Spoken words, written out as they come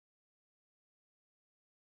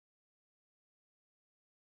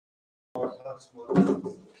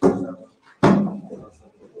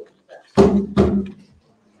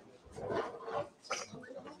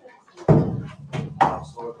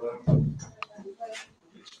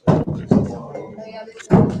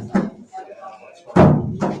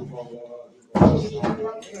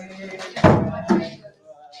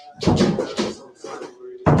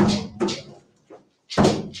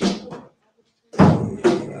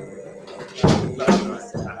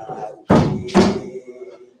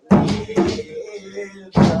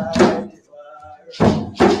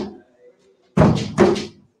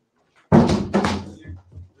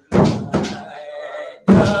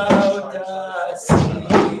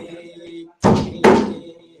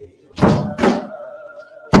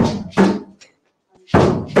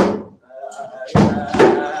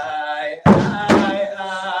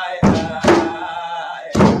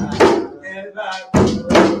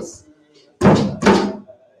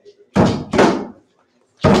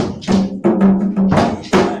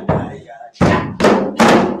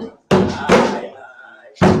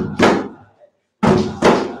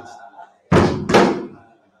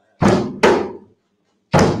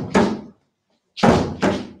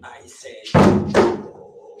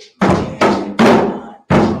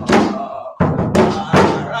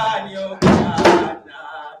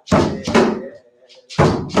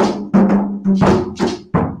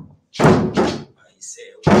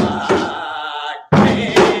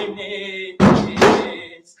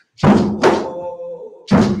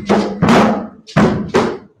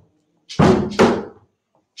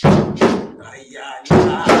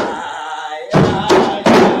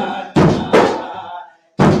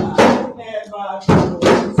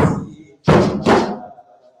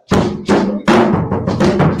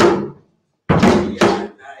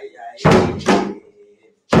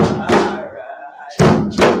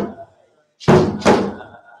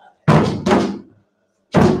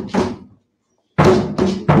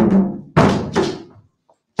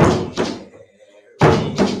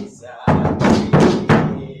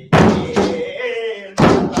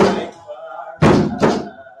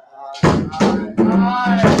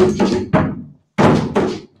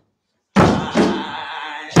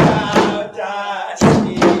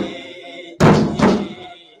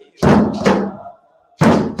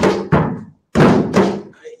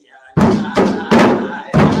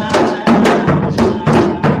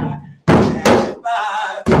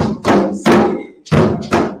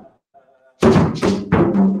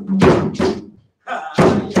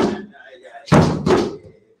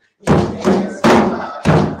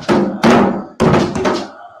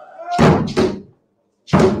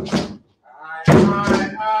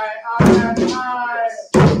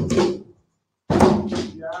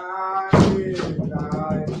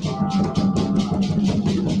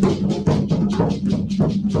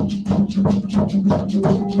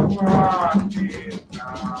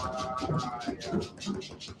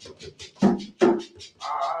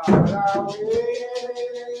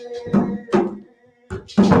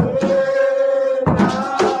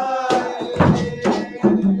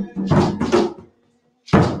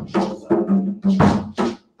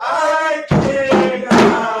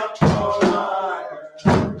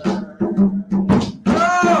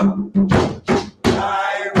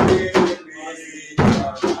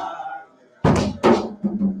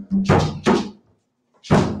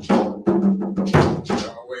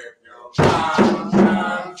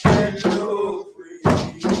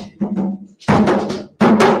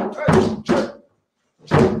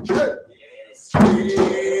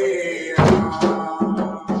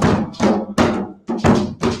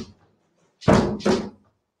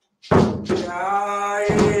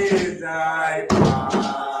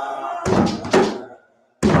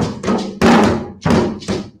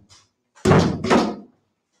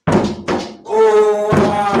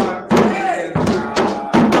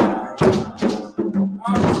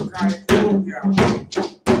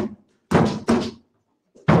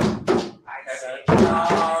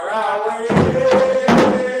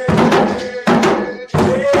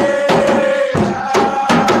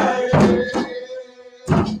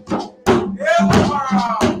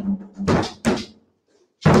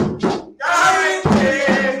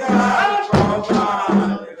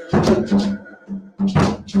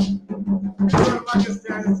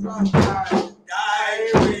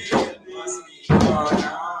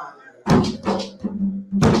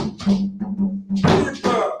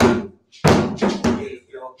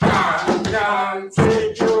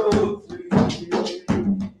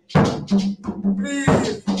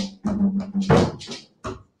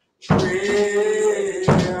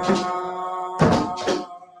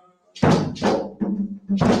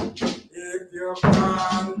If you're your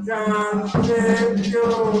conscience save you.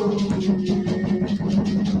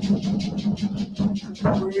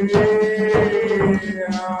 We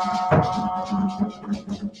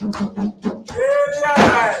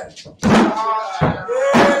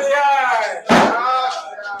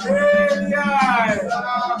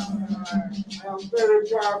I'm very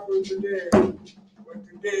powerful today, but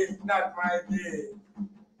today is not my day.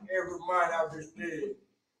 Every man have his day.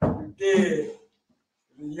 Today,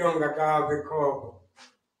 the younger Garvey come.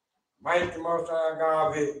 Mighty Master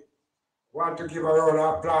Garvey. Want to give a round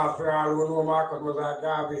of applause for all who know Marcus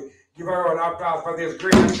Garvey. Give a round of applause for this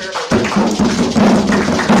great service.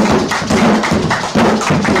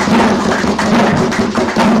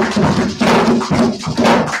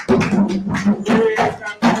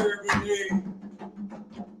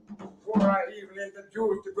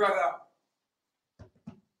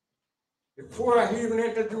 Before I even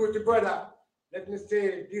introduce the brother, let me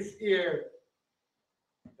say this year,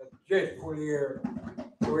 the dreadful year,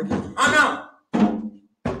 we give honor to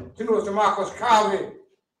Mr. Marcus Garvey,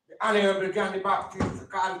 the Honorable John the Baptist,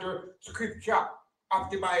 according to scripture of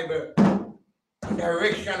the Bible, and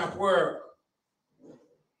direction of work.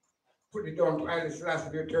 Put it down to Haile Selassie,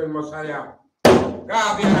 the eternal Messiah.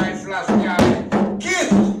 Garvey and Haile Selassie are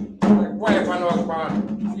kids, like wife and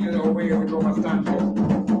husband, you know where we don't understand it.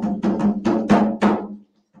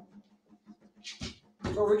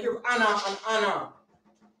 So we give honor and honor.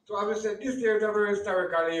 So as I said, this year is a very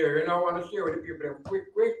historical year. You know, I want to share with the people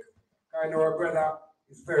quick. I know our brother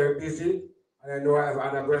is very busy, and I know I have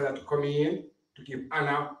another brother to come in to give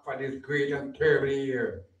honor for this great and terrible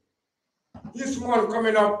year. This month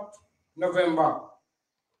coming up, November,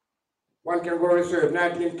 one can go research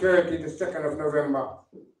 1930, the 2nd of November.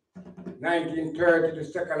 1930, the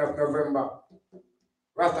 2nd of November.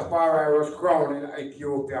 Rastafari was crowned in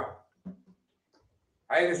Ethiopia.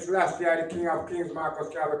 Haile Selassie, the King of Kings, Marcus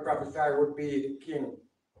Garvey prophesied would be the King,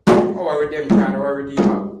 our redemption, our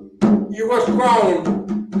Redeemer. He was crowned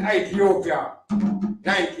in Ethiopia,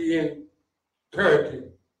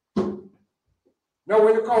 1930. Now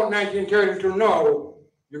when you count 1930 to now,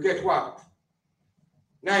 you get what?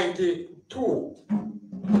 92.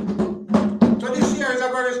 So this year is a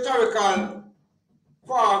very historical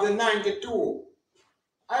for the 92.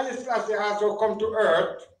 Haile Selassie also come to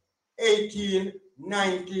earth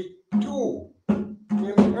 1892. Came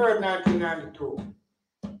to earth 1992.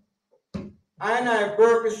 And I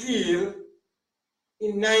broke the seal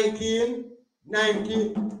in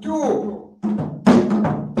 1992.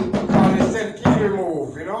 Called the centenary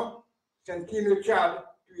move, you know? Centenary child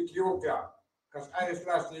to Ethiopia. Because Haile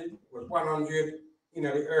Selassie was 100 in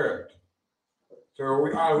the earth. So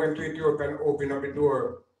we all went to Ethiopia and opened up the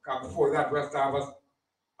door. Because before that, West was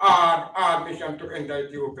hard mission to enter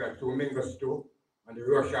Ethiopia, to Mengistu and the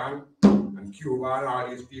Russian and Cuba and all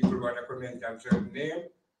these people who had a mention certain name.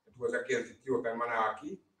 It was against Ethiopian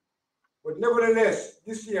monarchy. But nevertheless,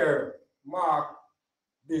 this year marked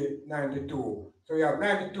the 92. So you have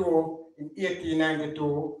 92 in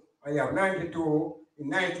 1892, and you have 92 in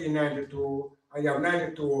 1992, and you have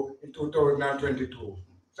 92 in 2022.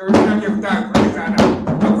 So we're going to give thanks for this honor. A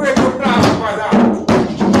great applause for that.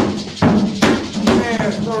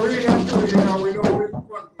 Yes, so really and truly, you know, we know we're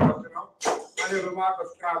confident, you know. And the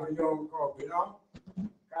Marcus Garvey young cub, you know,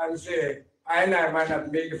 can say, I might not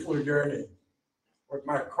make the full journey, but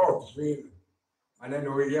my cubs will. And then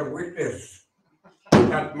we have witness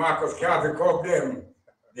that Marcus Garvey cub them.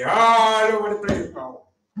 They're all over the place now.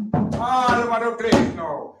 All over the place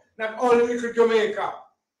now. Not only little Jamaica.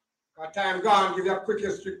 Because time gone, give you a quick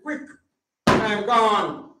history, quick. Time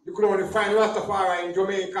gone, you could only find Rastafari in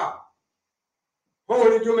Jamaica.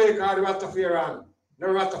 Only Jamaica are the Rastafarian. No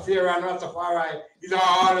Rastafari is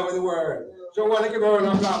all over the world. So I want to give her an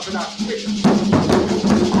applause for that. Quick.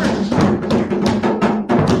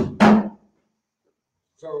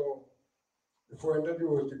 So, before I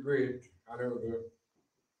introduce the great honorable,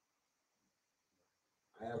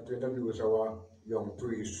 I have to introduce our young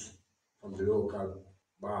priest from the local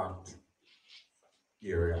Bath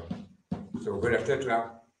area. So, Brother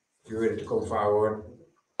Tetla, if you're ready to come forward,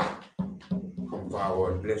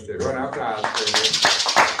 bless the run of applause for you.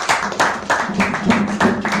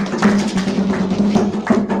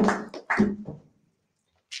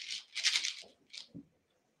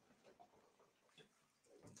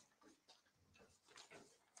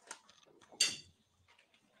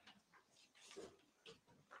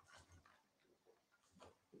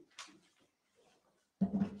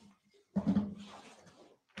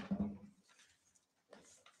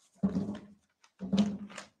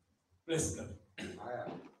 Bless God.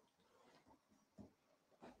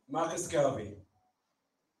 Marcus Garvey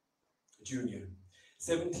Jr.,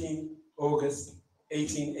 17 August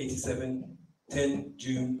 1887, 10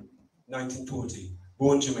 June 1940,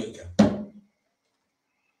 born Jamaica.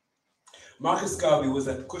 Marcus Garvey was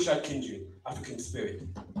a Cushite kindred African spirit,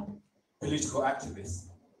 political activist.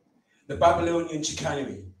 The Babylonian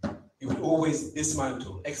chicanery he would always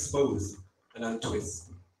dismantle, expose, and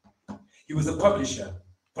untwist. He was a publisher,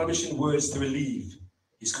 publishing words to relieve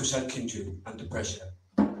his Cushite kindred under pressure.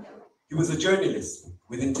 He was a journalist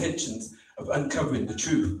with intentions of uncovering the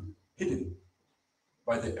truth hidden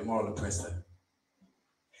by the immoral oppressor.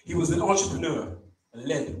 He was an entrepreneur and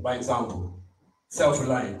led by example,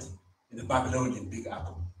 self-reliant in the Babylonian Big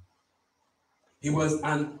Apple. He was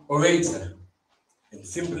an orator and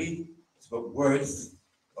simply spoke words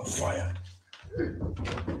of fire.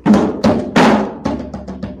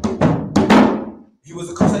 He was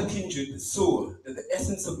a Cushite kindred that saw that the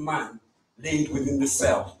essence of man laid within the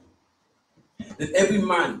self, that every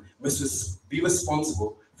man must be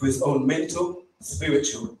responsible for his own mental,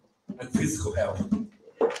 spiritual, and physical health.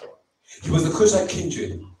 He was a Cushite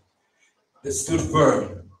kindred that stood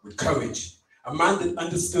firm with courage, a man that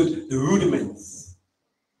understood the rudiments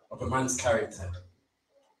of a man's character.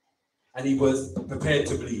 And he was prepared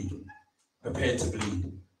to bleed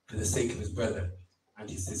for the sake of his brother and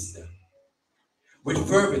his sister. With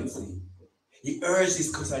fervency, he urged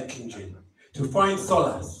his Cushite kindred to find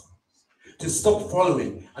solace, to stop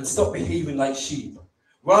following and stop behaving like sheep,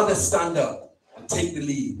 rather stand up and take the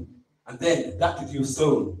lead, and then that with your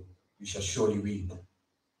soul you shall surely read.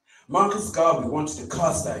 Marcus Garvey wanted to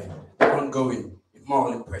cast out the ongoing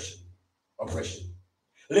immoral oppression.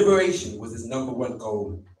 Liberation was his number one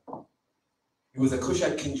goal. He was a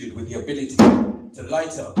Cushite kindred with the ability to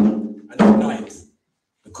light up and ignite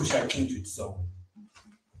the Cushite kindred soul.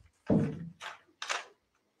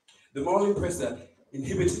 The moral oppressor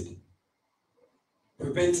inhibited,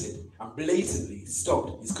 prevented, and blatantly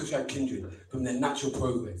stopped his Cushite kindred from their natural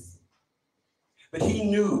progress. But he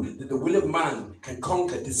knew that the will of man can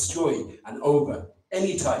conquer, destroy, and over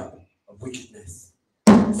any type of wickedness.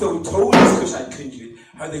 So he told his Cushite kindred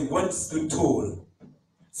how they once stood tall,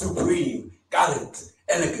 supreme, gallant,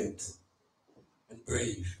 elegant, and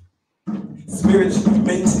brave, spiritually,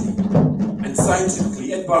 mentally, and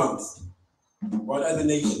scientifically advanced, while other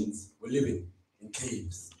nations were living in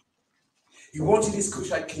caves. He wanted his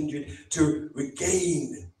Cushite kindred to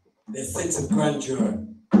regain their sense of grandeur,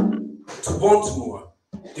 to want more,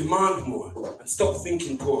 demand more, and stop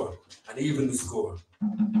thinking poor and even the score.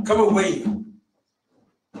 Come away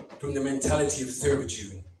from the mentality of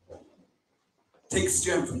servitude. Take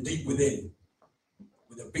strength from deep within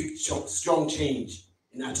with a big, strong change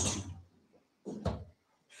in attitude.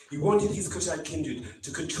 He wanted his Cushite kindred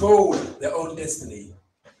to control their own destiny,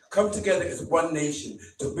 come together as one nation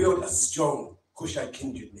to build a strong Cushite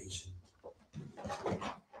kindred nation,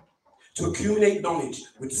 to accumulate knowledge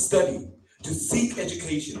with study, to seek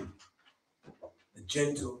education, the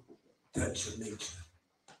gentle touch of nature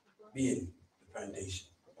being the foundation.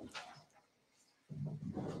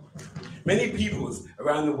 Many peoples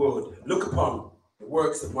around the world look upon the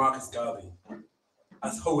works of Marcus Garvey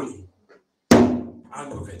as holy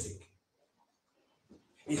and prophetic.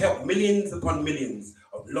 He helped millions upon millions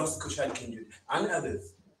of lost Cushite kindred and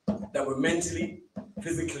others that were mentally,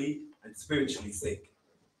 physically, and spiritually sick.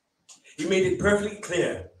 He made it perfectly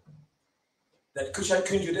clear that Cushite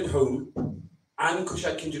kindred at home and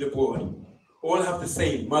Cushite kindred abroad all have the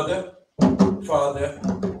same mother, father,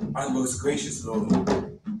 and most gracious Lord.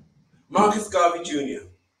 Marcus Garvey Jr.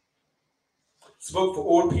 spoke for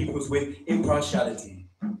all peoples with impartiality.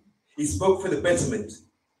 He spoke for the betterment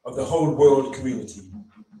of the whole world community.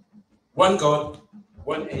 One God,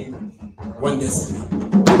 one aim, one destiny.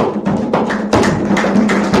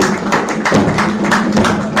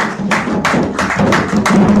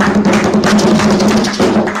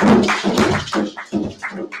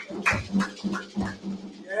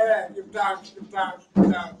 Yeah, give thanks,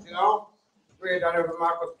 you know. Great honorable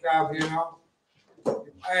Marcus Garvey, you know.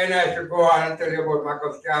 And I should go on and tell you about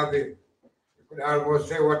Marcus Garvey. You could almost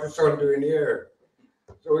say what the son doing here.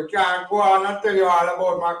 So we can't go on and tell you all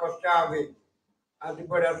about Marcus Garvey, as the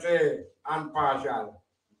brother say, impartial,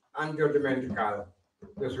 unjudgmental,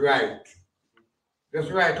 just right.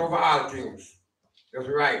 Just right over all things. Just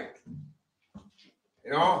right.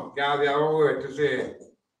 You know, Garvey have a word to say,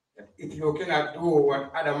 that if you cannot do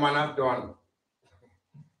what other man has done,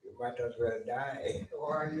 you might as well die. How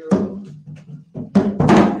are you?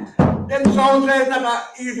 Them sounds like not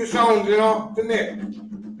easy sounds, you know, to make.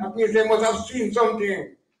 That means they must have seen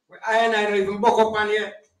something where I don't even buck up on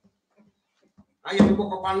yet. I even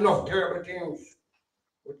buck up on enough terrible things.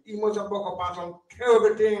 But he must have buck up on some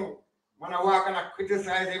terrible thing Man, I walk and I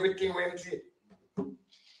criticize everything when I see.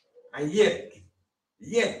 And yet,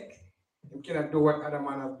 you cannot do what other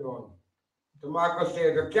man has done. So Marcus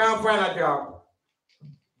says, you can't find a job,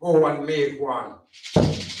 go and make one.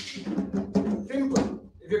 Simple.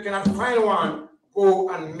 If you cannot find one, go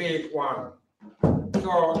and make one.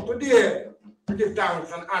 So today, we give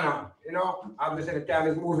thanks and honor. You know, obviously the time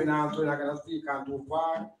is moving on, so we're not going to speak on too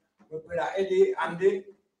far. But Brother Eddie, Andy,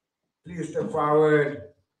 please step forward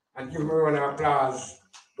and give me one applause.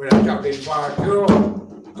 Brother Chaplain for you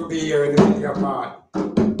to be here in the city of God.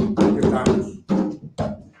 Give thanks.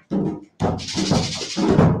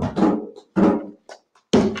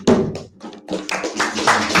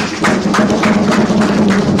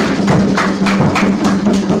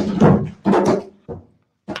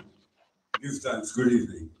 Give thanks. Good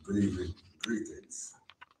evening. Good evening. Greetings.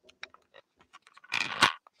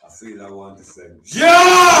 I feel I want to say,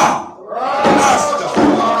 yeah!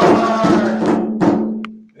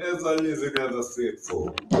 Ever living, ever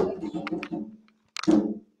faithful.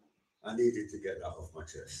 I needed to get that off my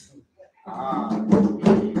chest.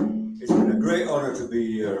 It's been a great honor to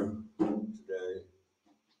be here today.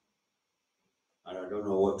 And I don't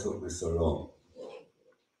know what took me so long.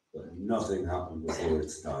 But nothing happened before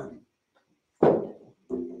its time.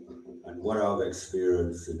 And what I've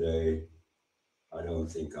experienced today, I don't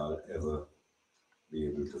think I'll ever be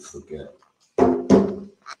able to forget.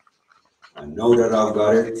 I know that I've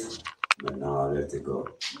got it, but now I'll let it go.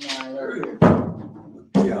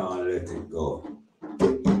 Yeah, I'll let it go.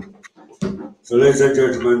 So ladies and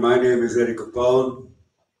gentlemen, my name is Eddie Capone,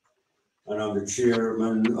 and I'm the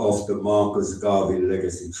chairman of the Marcus Garvey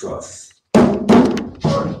Legacy Trust.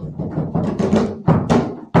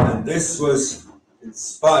 And this was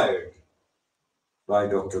inspired by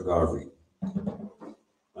Dr. Garvey.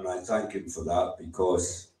 And I thank him for that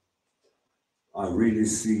because I really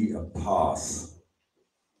see a path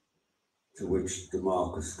to which the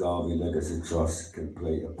Marcus Garvey Legacy Trust can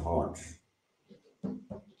play a part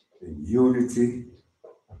in unity,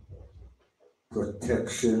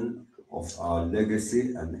 protection of our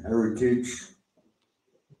legacy and heritage,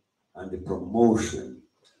 and the promotion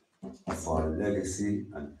of our legacy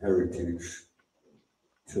and heritage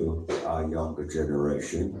to our younger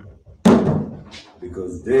generation,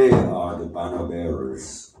 because they are the banner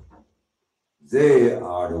bearers. They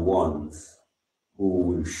are the ones who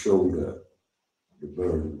will shoulder the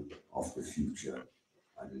burden of the future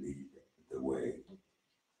and lead the way.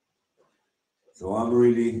 So I'm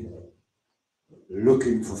really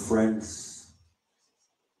looking for friends,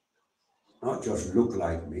 not just look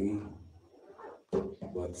like me,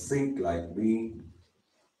 but think like me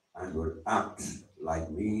and will act like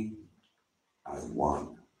me as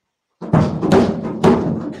one.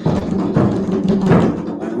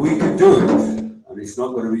 And we can do it, and it's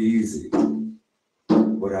not going to be easy,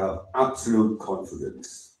 but I have absolute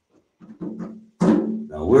confidence.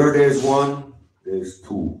 Now, where there's one, there's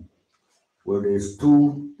two. Where there's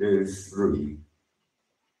two, there's three.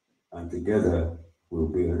 And together, we'll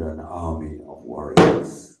build an army of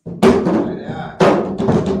warriors.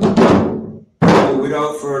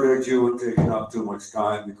 Without further ado and taking up too much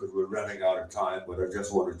time, because we're running out of time, but I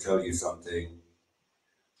just want to tell you something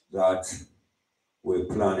that we're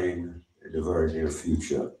planning in the very near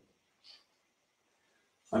future.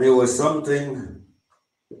 And it was something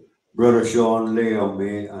Brother Shawn lay on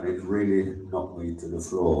me, and it really knocked me to the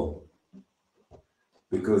floor.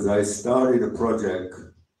 Because I started a project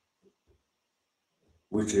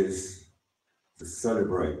which is to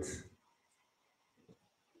celebrate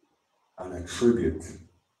and a tribute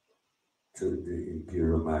to the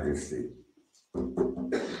Imperial Majesty.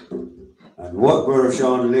 And what Brother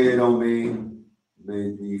Shawn laid on me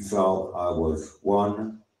made me feel I was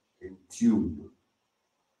one in tune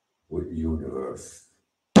with the universe.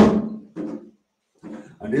 And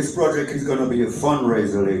this project is going to be a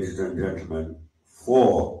fundraiser, ladies and gentlemen,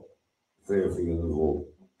 for Fairfield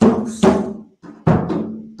House.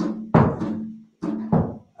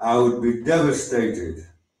 I would be devastated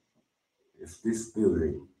if this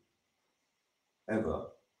building ever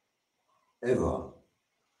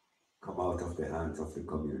come out of the hands of the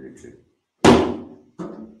community.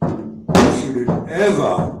 Should it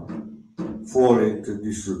ever fall into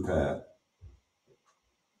disrepair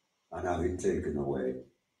and have it taken away,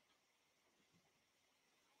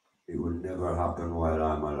 it will never happen while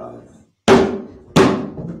I'm alive.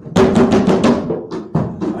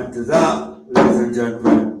 And to that, ladies and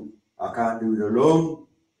gentlemen, I can't do it alone.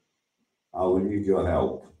 I will need your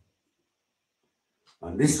help.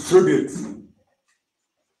 And this tribute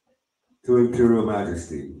to Imperial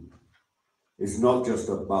Majesty is not just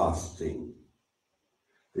a Bath thing.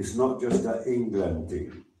 It's not just an England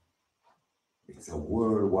thing. It's a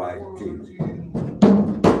worldwide thing.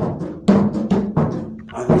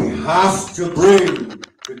 And we have to bring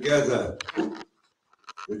together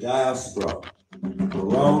the diaspora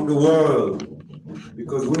around the world,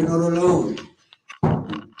 because we're not alone.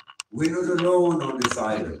 We're not alone on this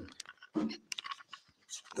island.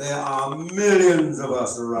 There are millions of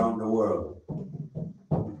us around the world.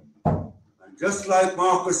 And just like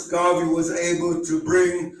Marcus Garvey was able to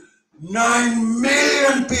bring 9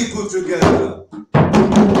 million people together,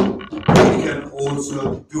 we can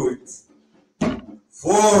also do it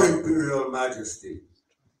for Imperial Majesty,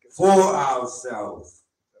 for ourselves,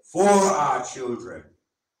 for our children,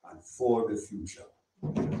 and for the future.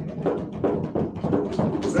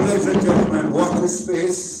 So, ladies and gentlemen, watch this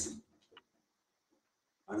space.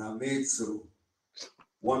 And I made some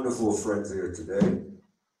wonderful friends here today,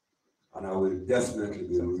 and I will definitely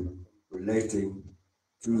be relating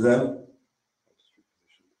to them,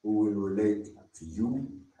 who will relate to you,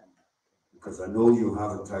 because I know you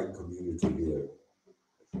have a tight community here,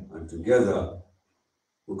 and together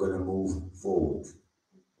we're going to move forward.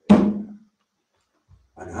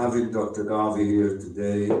 And having Dr. Garvey here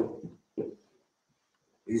today,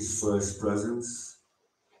 his first presence,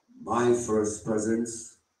 my first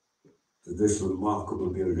presence to this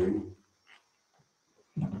remarkable building,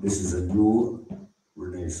 this is a new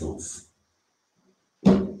renaissance.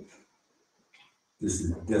 This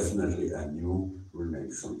is definitely a new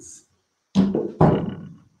renaissance.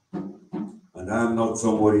 And I'm not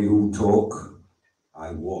somebody who talk,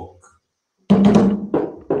 I walk.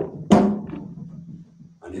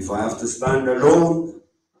 And if I have to stand alone,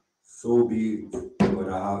 so be it. But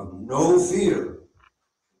I have no fear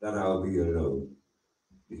that I'll be alone,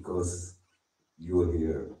 because you're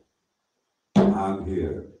here, I'm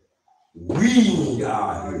here, we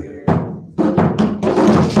are here.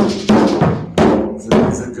 So,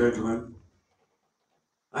 ladies and gentlemen,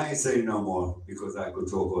 I ain't saying no more, because I could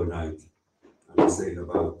talk all night. I'm saying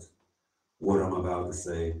about what I'm about to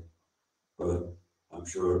say, but I'm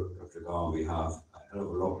sure Dr. Garvey have a hell of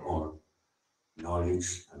a lot more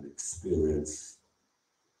knowledge and experience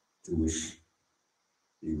to which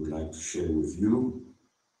he would like to share with you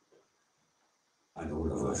and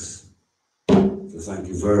all of us. So thank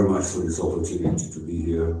you very much for this opportunity to be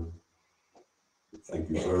here. Thank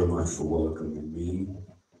you very much for welcoming me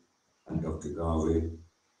and Dr. Garvey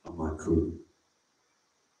and my crew.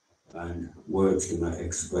 And words cannot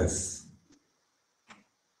express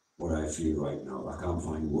what I feel right now. I can't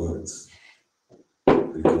find words,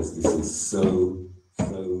 because this is so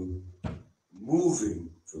moving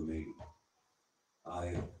for me.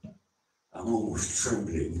 I'm almost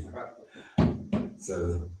trembling.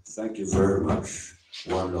 So thank you very much.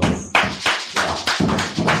 One love.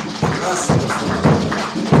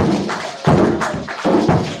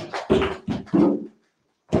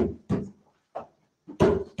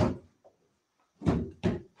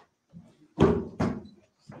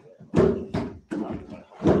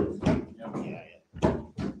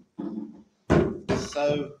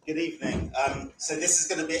 So, good evening. So this is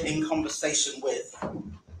going to be in conversation with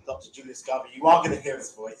Dr. Julius Garvey. You are going to hear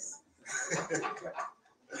his voice.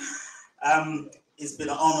 It's been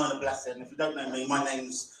an honour and a blessing. If you don't know me, my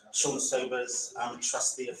name's Shawn Sobers. I'm a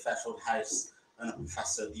trustee of Fairfield House and a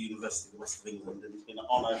professor at the University of the West of England. And it's been an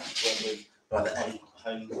honour to work with Brother Eddie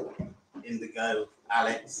Holmes, Indigo,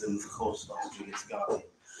 Alex, and of course Dr. Julius Garvey.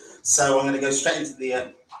 So I'm going to go straight into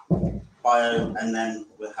the bio, and then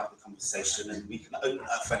we'll have the conversation, and we can open it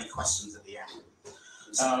up for any questions at the end.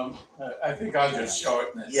 I think I'll just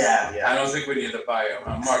shorten it. Yeah. I don't think we need a bio.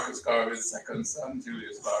 I'm Marcus Garvey's second son,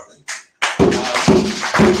 Julius Garvey.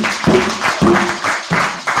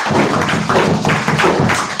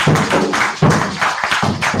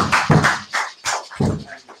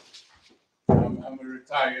 I'm a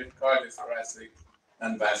retired cardiothoracic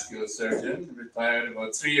and vascular surgeon. Retired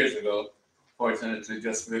about 3 years ago, fortunately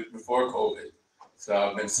just before COVID. So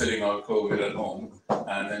I've been sitting out COVID at home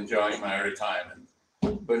and enjoying my retirement.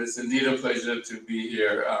 But it's indeed a pleasure to be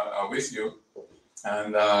here with you.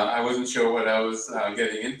 And I wasn't sure what I was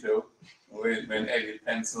getting into when Eddie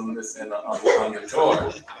penciled this in on the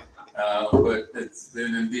tour. But it's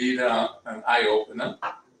been indeed an eye-opener.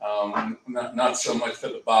 Not so much for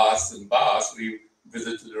the boss and boss. We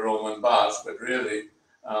visited the Roman boss, but really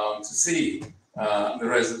to see the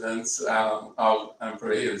residence of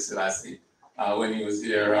Emperor Haile Selassie when he was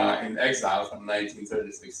here in exile from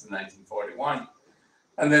 1936 to 1941.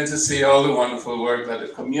 And then to see all the wonderful work that the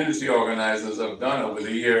community organizers have done over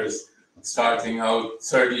the years, starting out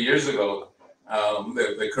 30 years ago,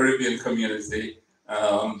 the Caribbean community,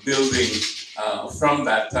 building from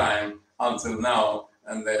that time until now,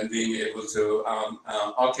 and then being able to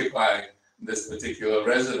occupy this particular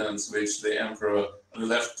residence which the emperor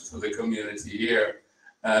left for the community here.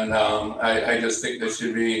 And I just think they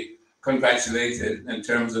should be congratulated in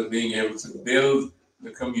terms of being able to build the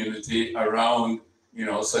community around, you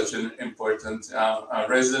know, such an important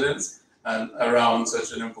residence and around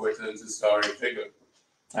such an important historic figure.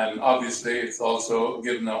 And obviously, it's also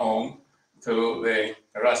given a home to the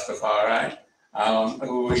Rastafari,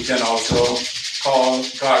 who we can also call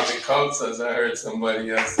Garvey Cubs, as I heard somebody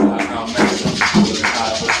else mention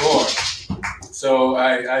before. So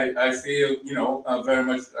I feel, you know, very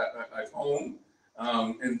much at home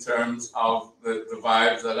in terms of the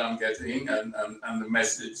vibes that I'm getting and the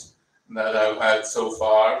message that I've had so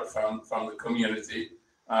far from the community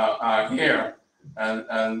here.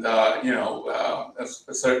 And you know,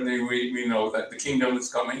 certainly we know that the kingdom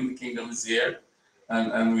is coming, the kingdom is here,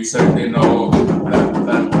 and we certainly know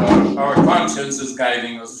that our conscience is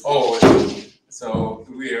guiding us forward. So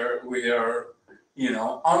we are you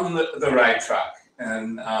know, on the right track,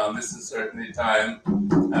 and this is certainly time,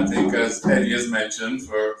 I think, as Eddie has mentioned,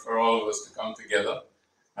 for all of us to come together.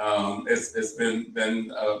 It's been very,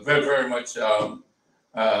 very much a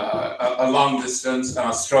long distance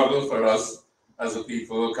struggle for us as a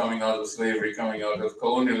people coming out of slavery, coming out of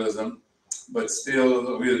colonialism, but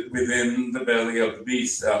still within the belly of the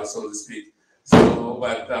beast, so to speak. So,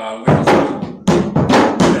 but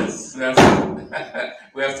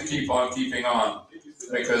we have to keep on keeping on,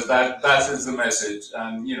 because that is the message.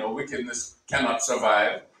 And you know, wickedness cannot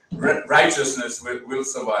survive. Righteousness will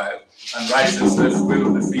survive, and righteousness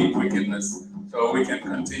will defeat wickedness. So we can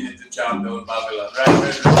continue to chant down Babylon.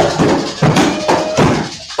 Right?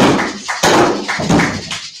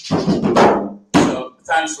 So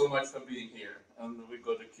thanks so much for being here, and we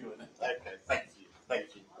go to Q&A. Okay, thank you.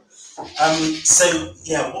 So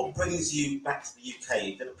yeah, what brings you back to the UK?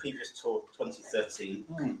 You did a previous tour, 2013.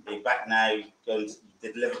 You're back now. You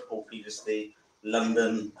did Liverpool previously,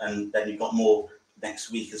 London, and then you've got more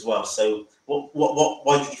next week as well. So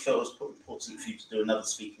why did you feel it was important for you to do another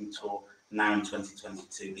speaking tour now in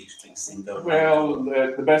 2022? These things seem going well.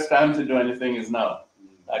 The best time to do anything is now.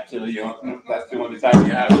 Actually, that's the only time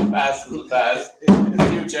you have. The past is the past. The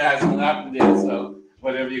future hasn't happened yet. So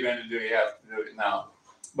whatever you're going to do, you have to do it now.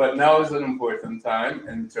 But now is an important time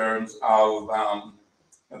in terms of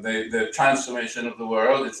the transformation of the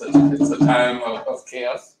world. It's a time of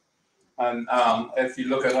chaos. And if you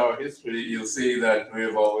look at our history, you'll see that we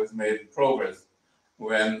have always made progress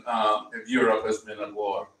when Europe has been at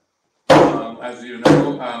war. As you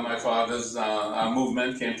know, my father's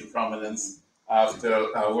movement came to prominence after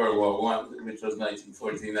World War I, which was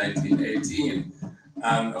 1914, 1918.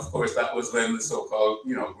 And of course, that was when the so-called,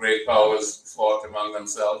 you know, great powers fought among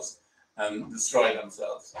themselves and destroyed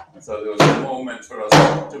themselves. So there was a moment for us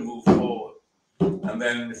to move forward. And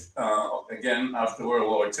then again, after World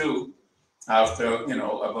War II, after, you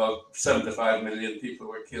know, about 75 million people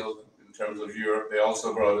were killed in terms of Europe, they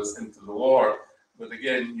also brought us into the war. But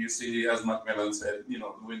again, you see, as Macmillan said, you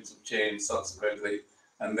know, the winds of change subsequently.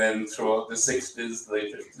 And then throughout the 60s,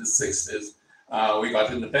 late 50s, 60s, we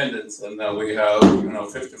got independence. And now we have, you know,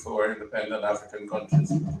 54 independent African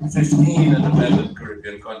countries, 15 independent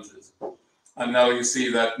Caribbean countries. And now you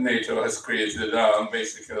see that NATO has created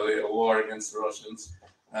basically a war against the Russians,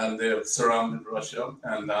 and they've surrounded Russia.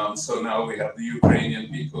 And so now we have the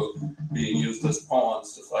Ukrainian people being used as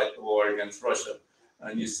pawns to fight the war against Russia.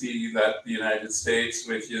 And you see that the United States,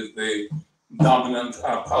 which is the dominant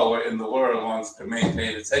power in the world, wants to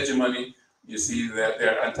maintain its hegemony. You see that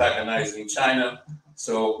they're antagonizing China.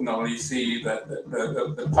 So now you see that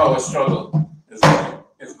the power struggle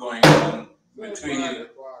is going on between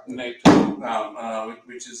NATO,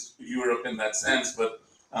 which is Europe in that sense, but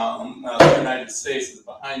the United States is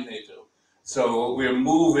behind NATO. So we're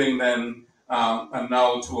moving then and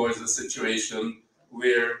now towards a situation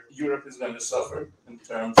where Europe is going to suffer in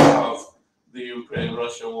terms of the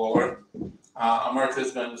Ukraine-Russia war. America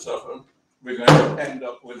is going to suffer. We're going to end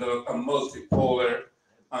up with a multipolar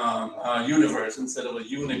universe instead of a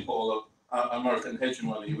unipolar American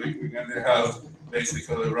hegemony. We're going to have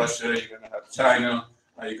basically Russia, you're going to have China,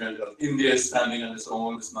 you're going to have India standing on its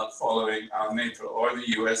own, it's not following NATO or the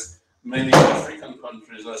US. Many African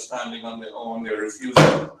countries are standing on their own, they're refusing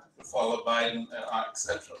to follow Biden,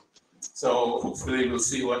 etc. So hopefully we'll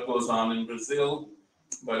see what goes on in Brazil,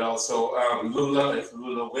 but also Lula, if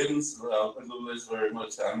Lula wins, Lula is very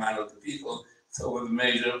much a man of the people, so with a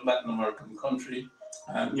major Latin American country.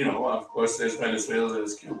 And, you know, of course, there's Venezuela,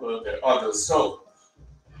 there's Cuba, there are others. So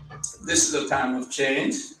this is a time of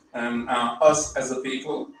change, and us as a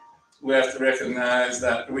people, we have to recognize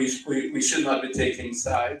that we should not be taking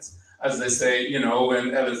sides. As they say, you know,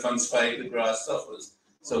 when elephants fight, the grass suffers.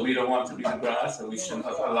 So we don't want to be the grass, and we should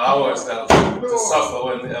not allow ourselves to suffer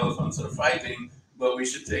when the elephants are fighting, but we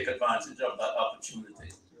should take advantage of that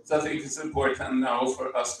opportunity. So I think it's important now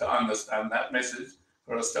for us to understand that message,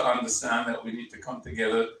 for us to understand that we need to come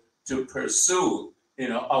together to pursue, you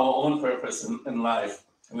know, our own purpose in life,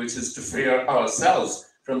 which is to free ourselves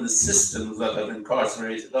from the systems that have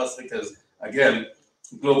incarcerated us, because again,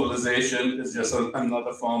 globalization is just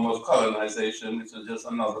another form of colonization, which is just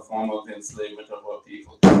another form of the enslavement of our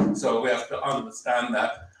people. So we have to understand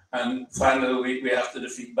that. And finally, we have to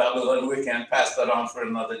defeat Babylon. We can pass that on for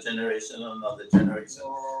another generation and another generation.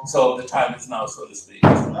 So the time is now, so to speak.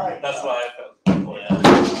 That's why I felt.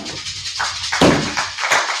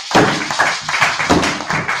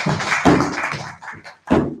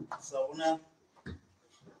 So now,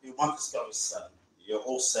 you're Marcus Garvey's son. You're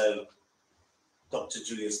also Dr.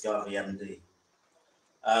 Julius Garvey, MD.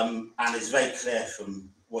 And it's very clear from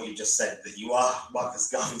what you just said that you are Marcus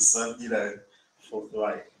Garvey's son, you know,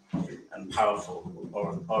 forthright and powerful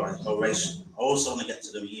oration. I also want to get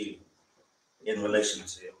to know you in relation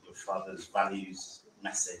to your father's values,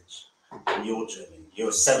 message, and your journey. You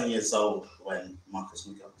were 7 years old when Marcus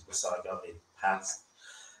Garvey passed.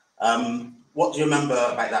 What do you remember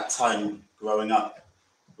about that time growing up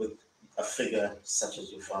with a figure such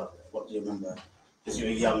as your father? What do you remember? Because you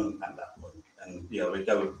were young at that point, and you know, we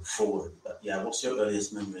go forward. But yeah, what's your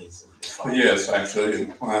earliest memories of your father? Yes, actually,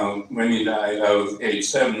 when he died, I was age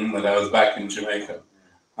 7, but I was back in Jamaica.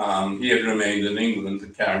 He had remained in England to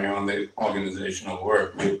carry on the organizational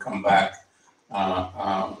work. We had come back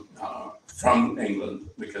from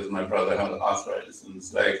England because my brother had arthritis in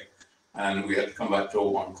his leg, and we had to come back to a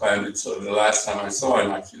warm climate. So the last time I saw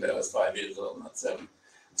him, actually, I was 5 years old, not 7.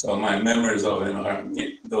 So my memories of him are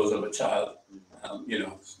those of a child. You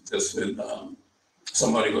know, just with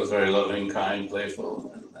somebody who was very loving, kind,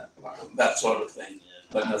 playful, and that sort of thing,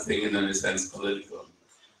 but nothing in any sense political.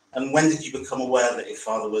 And when did you become aware that your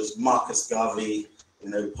father was Marcus Garvey, you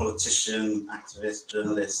know, politician, activist,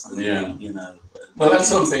 journalist? And, you know. Well, that's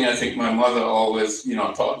something I think my mother always, you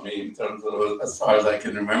know, taught me in terms of, as far as I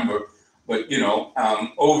can remember. But, you know,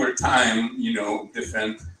 over time, you know,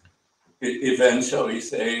 different events, shall we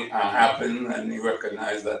say, happen, and you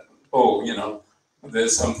recognize that, oh, you know,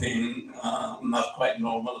 there's something not quite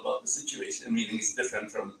normal about the situation, meaning it's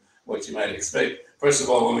different from what you might expect. First of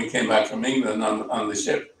all, when we came back from England on the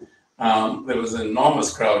ship, there was an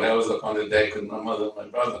enormous crowd. I was up on the deck with my mother and my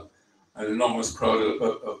brother, an enormous crowd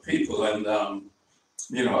of people. And,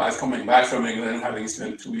 you know, I was coming back from England, having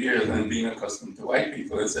spent 2 years and being accustomed to white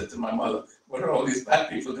people, and said to my mother, what are all these black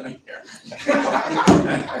people doing here?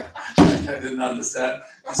 I didn't understand.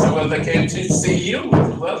 I said, well, they came to see you,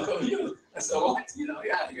 to welcome you. I said, what? You know,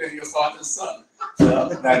 yeah, you're your father's son. So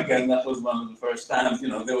again, that was one of the first times, you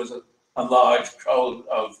know, there was a large crowd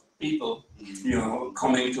of people, you know,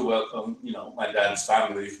 coming to welcome, you know, my dad's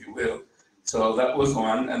family, if you will. So that was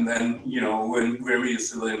one. And then, you know, where we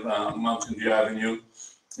used to live on Mountain View Avenue,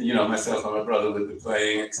 you know, myself and my brother would be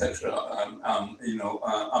playing, etc. You know,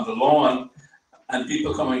 on the lawn, and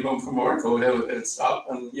people coming home from work or whatever, they'd stop,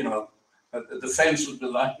 and you know, the fence would be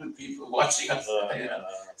lined with people watching us. You know?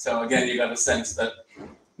 So again, you got a sense that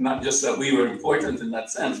not just that we were important in that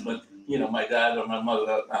sense, but you know, my dad or my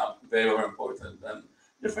mother, they were important, and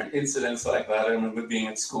different incidents like that. I remember being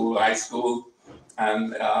at school, high school,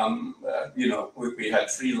 and you know, we had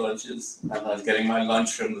free lunches, and I was getting my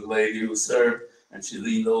lunch from the lady who served. And she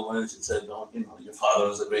leaned over and she said, "Oh, you know, your father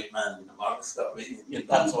was a great man, you know, Marcus Garvey," you know,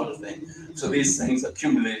 that sort of thing. So these things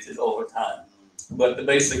accumulated over time. But the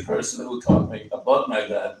basic person who taught me about my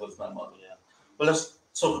dad was my mother. Yeah. Well, let's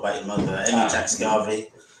talk about your mother, Amy Jacques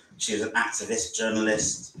Garvey. She was an activist,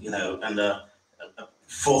 journalist, you know, and a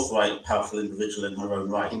forthright, powerful individual in her own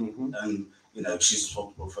right. And, you know, she's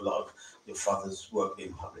responsible for a lot of your father's work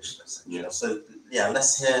being published, etc. Yeah. So, yeah,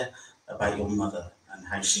 let's hear about your mother and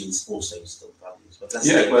how she's also instilled values. But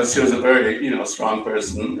yeah, well, she was a very, you know, strong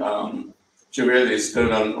person. She really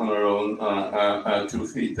stood on her own 2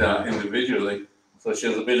 feet individually. So she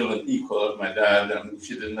was a bit of an equal of my dad, and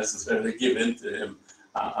she didn't necessarily give in to him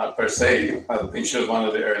per se. I think she was one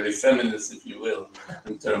of the early feminists, if you will,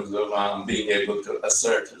 in terms of being able to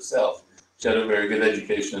assert herself. She had a very good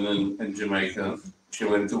education in Jamaica. She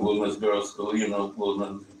went to Woolman's Girls' School, you know,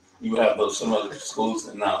 Woolman. You have some other schools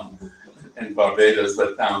in Barbados,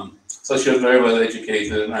 but so she was very well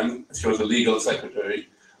educated, and she was a legal secretary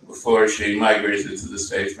before she migrated to the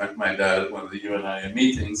States. Met my dad at one of the UNIA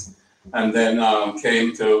meetings, and then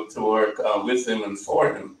came to work with him and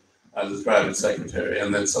for him as his private secretary,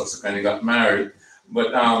 and then subsequently got married.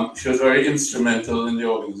 But she was very instrumental in the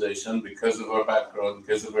organization because of her background,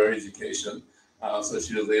 because of her education. So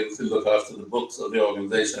she was able to look after the books of the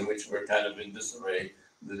organization, which were kind of in disarray.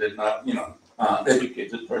 They did not,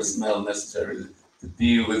 educated personnel necessarily to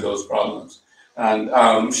deal with those problems. And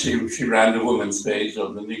she ran the women's page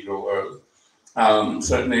of the Negro World.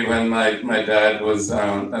 Certainly when my dad was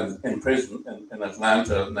in prison in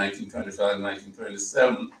Atlanta in 1925,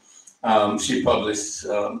 1927, she published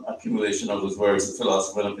Accumulation of His Works, The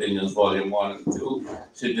Philosophy and Opinions, Volume 1 and 2.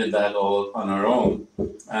 She did that all on her own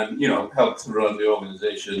and, helped to run the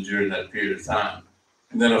organization during that period of time.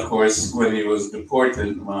 And then, of course, when he was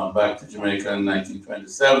deported back to Jamaica in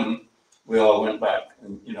 1927, we all went back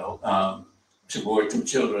and, she bore 2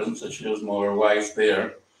 children, so she was more wife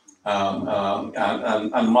there and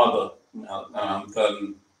mother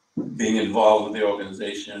than being involved with the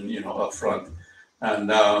organization, up front. And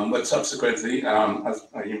but subsequently, as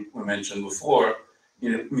I mentioned before,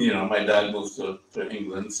 my dad moved to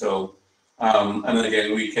England. So, and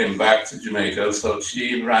again, we came back to Jamaica. So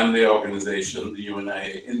she ran the organization, the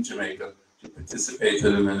UNIA, in Jamaica. She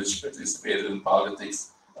participated in it. She participated in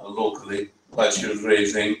politics locally while she was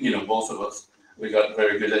raising, both of us. We got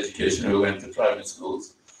very good education. We went to private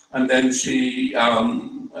schools. And then she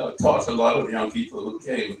taught a lot of young people who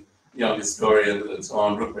came, young historians and so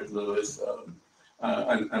on, Rupert Lewis,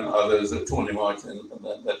 and others, Tony Martin,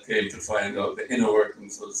 that came to find out the inner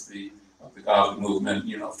workings, so to speak, of the Garvey movement,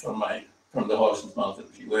 from the horse's mouth,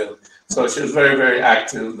 if you will. So she was very, very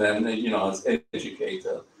active then, as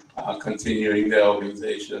educator, continuing the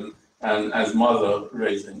organization, and as mother,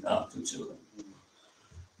 raising 2 children.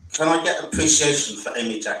 Can I get appreciation for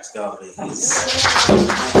Amy Jacques Garvey? And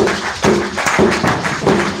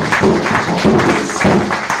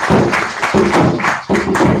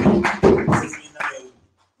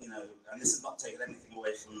this is not taking anything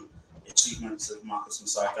away from the achievements of Marcus and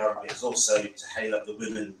Garvey, it's also to hail up the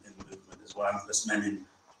women in the movement as well, not just men in.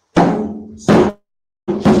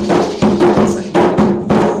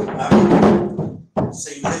 So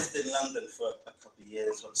you lived in London for a couple of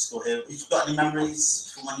years, went to school here. Have you got any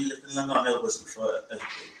memories from when you lived in London? I know it wasn't for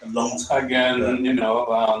a long time. Again, in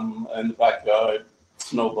the backyard,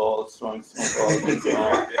 snowballs, throwing snowballs, and so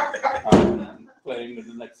on, playing with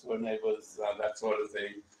the next door neighbors, that sort of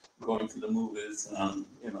thing. Going to the movies,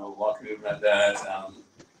 walking with my dad,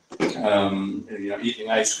 eating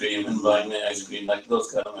ice cream and buying me ice cream, like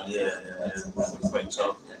those kind of memories. That was quite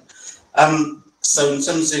tough. So in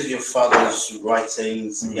terms of your father's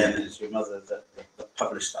writings, again, it's your mother that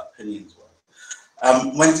published that opinions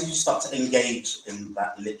work. When did you start to engage in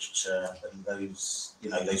that literature and those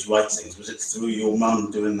writings? Was it through your mum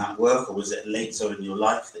doing that work, or was it later in your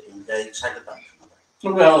life that you engaged? How did that come about?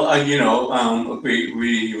 Well,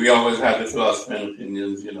 we always had the philosophy and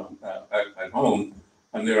opinions, at home,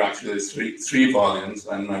 and there are actually three volumes,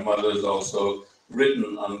 and my mother has also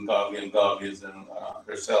written on Garvey and Garveyism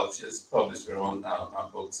herself. She has published her own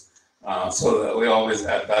books, so that we always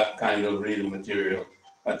had that kind of reading material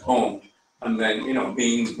at home. And then,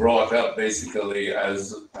 being brought up basically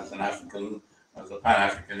as an African, as a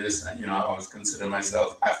pan-africanist, I always consider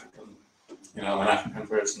myself African. An African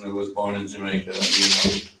person who was born in Jamaica,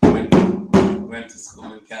 went to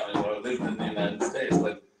school in Canada or lived in the United States,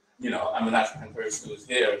 but I'm an African person who's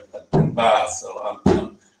here in Bath, so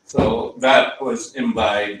that was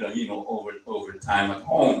imbibed, over time at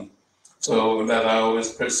home. So that I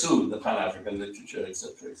always pursued the Pan-African literature,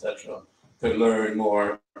 etc., to learn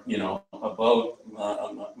more, about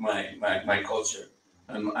my culture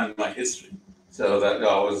and my history. So that I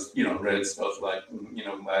always, read stuff like,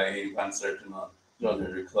 by Van Sertima, John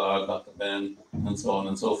Henry Clark, Dr. Ben, and so on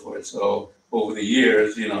and so forth. So over the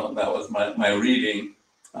years, that was my reading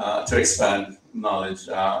to expand knowledge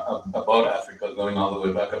about Africa, going all the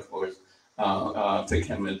way back, of course, to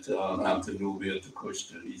Kemet, to Nubia, to Kush,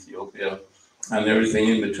 to Ethiopia, and everything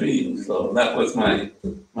in between. So that was my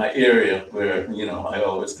area where, I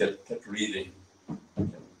always kept reading.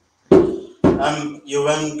 Your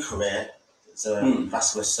own career as a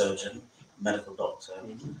vascular surgeon, medical doctor.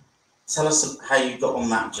 Tell us how you got on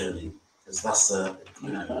that journey, because that's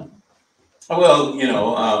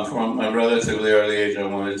Well, from a relatively early age, I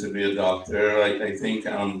wanted to be a doctor. I think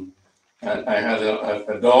I had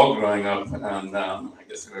a dog growing up, and I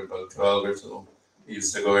guess we were about 12 or so. He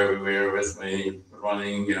used to go everywhere with me,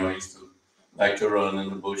 running. I used to like to run in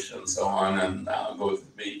the bush and so on, and go to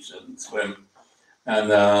the beach and swim.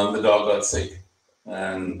 And the dog got sick.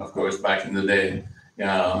 And of course, back in the day,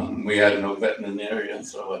 we had no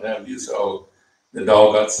veterinarians or what have you. So the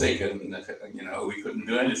dog got sick, and we couldn't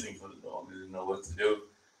do anything for the dog. We didn't know what to do.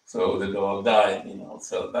 So the dog died, you know,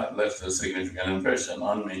 so that left a significant impression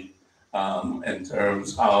on me in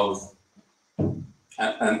terms of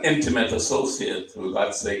an intimate associate, for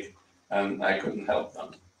God's sake, and I couldn't help them.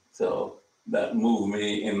 So that moved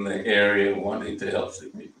me in the area of wanting to help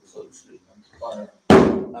sick people, so to speak.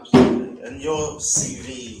 Absolutely. And your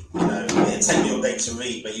CV, you know, it takes me all day to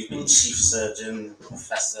read, but you've been chief surgeon,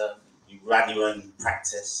 professor, you ran your own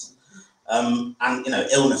practice. And, you know,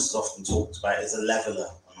 illness is often talked about as a leveler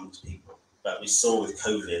amongst people. But we saw with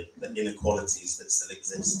COVID the inequalities that still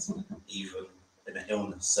exist, even in an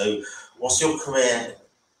illness. So what's your career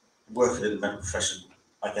working in the medical profession,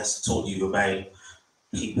 I guess, taught you about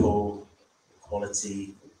people,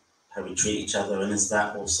 equality, how we treat each other, and is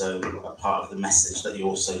that also a part of the message that you're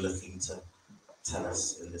also looking to tell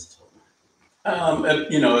us in this talk?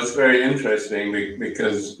 You know, it's very interesting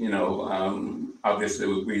because, you know, obviously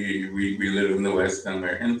we live in the West and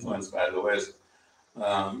we're influenced by the West.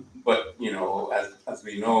 But, you know, as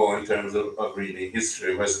we know in terms of reading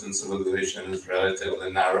history, Western civilization is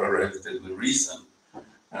relatively narrow, relatively recent.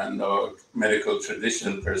 And our medical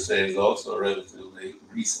tradition per se is also relatively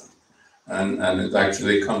recent. And it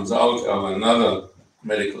actually comes out of another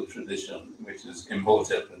medical tradition, which is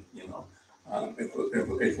Imhotep, you know.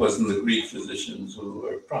 It wasn't the Greek physicians who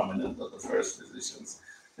were prominent, but the first physicians.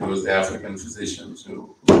 It was the African physicians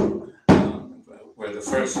who were the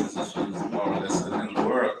first physicians, more or less, in the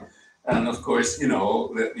world. And of course, you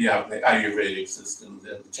know, you have the Ayurvedic systems,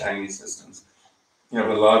 you have the Chinese systems. You have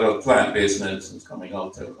a lot of plant-based medicines coming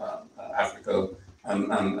out of Africa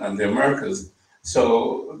and the Americas.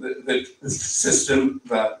 So the system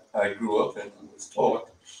that I grew up in and was taught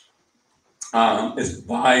is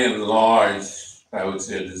by and large, I would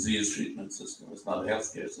say, a disease treatment system. It's not a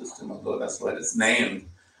healthcare system, although that's what it's named.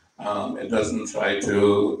 It doesn't try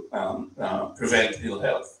to prevent ill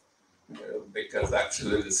health, because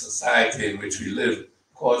actually the society in which we live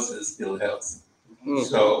causes ill health.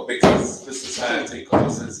 So because the society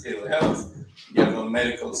causes ill health, you have a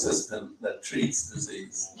medical system that treats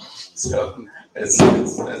disease. So it's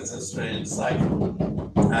a strange cycle.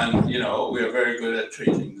 And, you know, we are very good at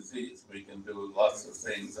treating disease. We can do lots of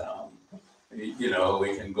things. You know,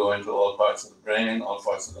 we can go into all parts of the brain, all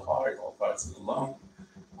parts of the heart, all parts of the lung,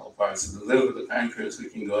 all parts of the liver, the pancreas. We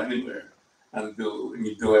can go anywhere and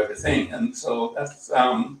do everything. And so that's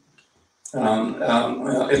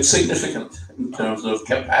it's significant in terms of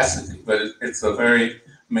capacity, but it's a very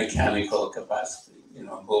mechanical capacity, you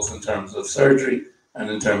know, both in terms of surgery and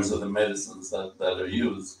in terms of the medicines that are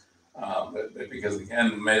used. Because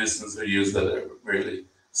again, medicines are used that are really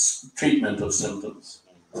treatment of symptoms,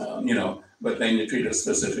 you know, but then you treat a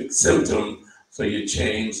specific symptom, so you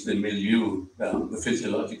change the milieu, the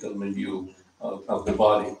physiological milieu of the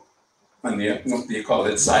body, and you call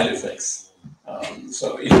it side effects.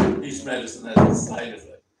 So each medicine has a side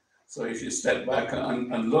effect. So if you step back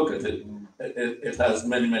and look at it, it has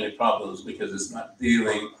many, many problems because it's not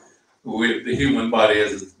dealing with the human body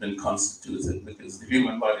as it's been constituted, because the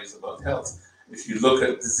human body is about health. If you look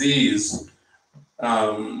at disease,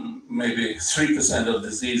 maybe 3% of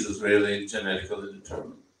disease is really genetically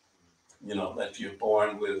determined. You know, that you're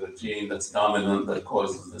born with a gene that's dominant that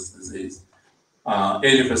causes this disease.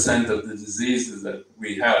 80% of the diseases that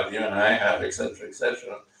we have, you and I have, et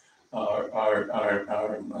cetera, are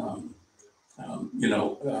you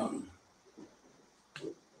know,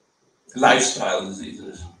 lifestyle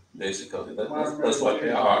diseases, basically. That's what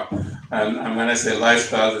they are. And when I say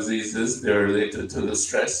lifestyle diseases, they're related to the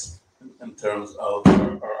stress in terms of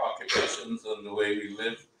our occupations and the way we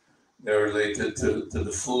live. They're related to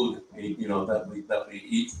the food, you know, that we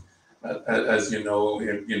eat. As you know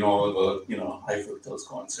about, you know, high fructose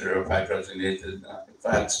corn syrup, hydrogenated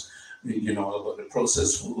fats, you know about the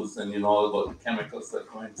processed foods, and you know all about the chemicals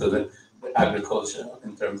that go into the agriculture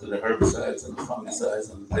in terms of the herbicides and the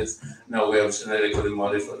fungicides and this. Now we have genetically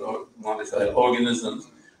modified organisms,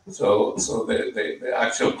 so the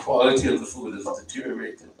actual quality of the food is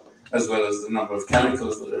deteriorated, as well as the number of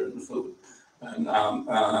chemicals that are in the food. And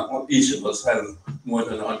each of us have more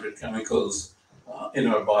than 100 chemicals in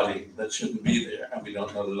our body that shouldn't be there, and we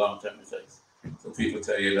don't know the long-term effects. So people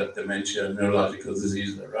tell you that dementia and neurological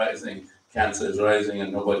disease are rising, cancer is rising,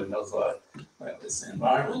 and nobody knows why. Well, it's the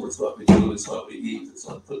environment, it's what we do, it's what we eat, it's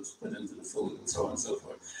what put into the food, and so on and so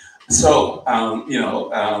forth. So, you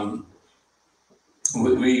know,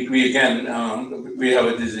 we again, we have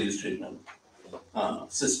a disease treatment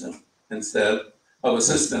system instead of a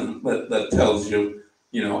system that tells you,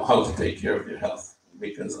 you know, how to take care of your health,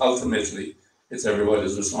 because ultimately it's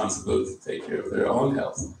everybody's responsibility to take care of their own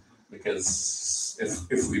health. Because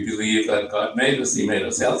if we believe that God made us, He made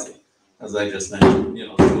us healthy, as I just mentioned,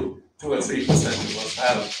 2 or 3% of us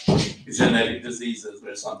have genetic diseases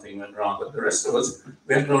where something went wrong, but the rest of us,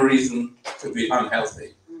 we have no reason to be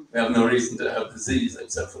unhealthy. We have no reason to have disease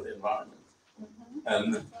except for the environment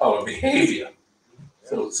and our behavior.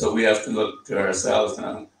 So we have to look to ourselves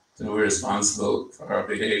now, so we're responsible for our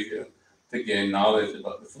behavior, to gain knowledge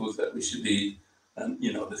about the foods that we should eat and,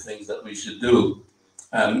 the things that we should do.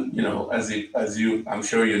 And, as you, I'm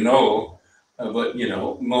sure you know, but,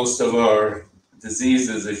 most of our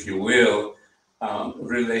diseases, if you will,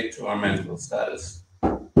 relate to our mental status.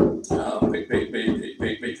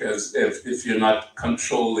 Because if you're not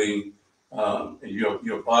controlling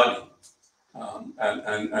your body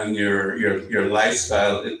and your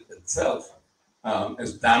lifestyle itself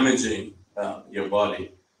is damaging your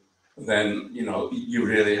body, then you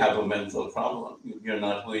really have a mental problem. You're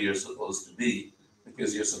not who you're supposed to be,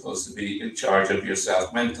 because you're supposed to be in charge of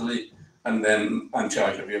yourself mentally and then in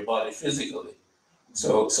charge of your body physically.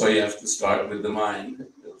 So you have to start with the mind.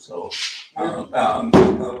 So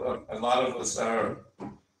a lot of us are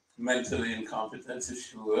mentally incompetent,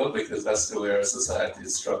 if you will, because that's the way our society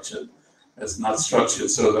is structured. It's not structured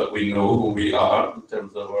so that we know who we are in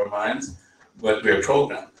terms of our minds, but we're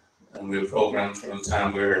programmed. And we're programmed from the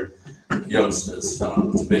time we're youngsters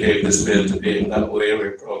to behave this way, to behave that way.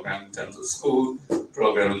 We're programmed in terms of school,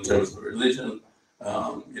 programmed in terms of religion,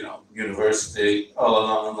 university,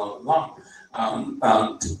 all along,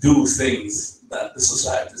 to do things that the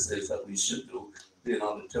society says that we should do,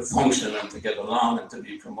 to function and to get along and to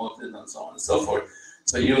be promoted and so on and so forth.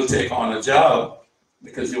 So you'll take on a job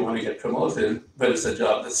because you want to get promoted, but it's a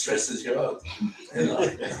job that stresses you out.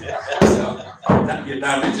 So you're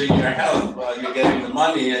damaging your health while you're getting the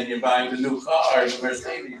money and you're buying the new car, the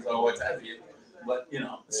Mercedes, or what have you. But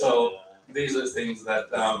so these are things that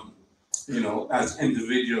as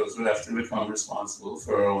individuals, we have to become responsible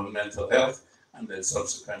for our own mental health and then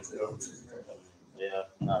subsequently our physical health. Yeah,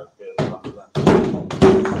 no, good.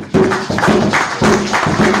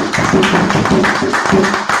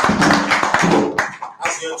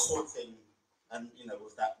 As you're talking, and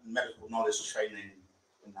with that medical knowledge training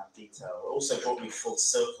in that detail, it also brought me full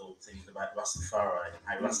circle thinking about Rastafari and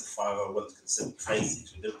how Rastafari were once considered crazy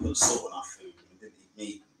because we didn't put salt on our food and we didn't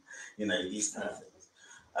eat meat, these kind of things.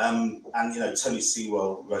 And Tony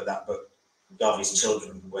Sewell wrote that book, Garvey's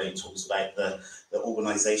Children, where he talks about the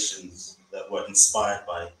organizations that were inspired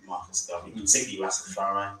by Marcus Garvey, particularly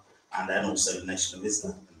Rastafari, and then also the Nation of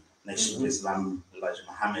Islam. Nation of Islam, Elijah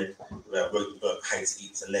Muhammad, wrote the book How to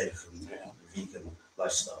Eat to Live, from the vegan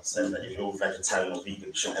lifestyle, saying that if you're vegetarian or vegan,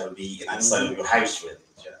 you shouldn't ever be eating outside of your house, really.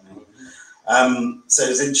 Do you know what I mean? So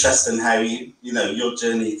it's interesting how your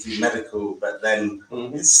journey through medical, but then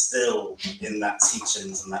it's still in that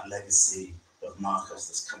teachings and that legacy of Marcus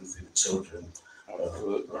that's come through the children.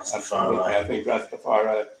 Absolutely. I think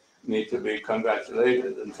Rastafari need to be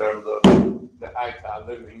congratulated in terms of the act of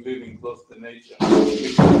living close to nature.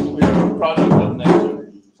 Because we are a product of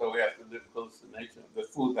nature, so we have to live close to nature. The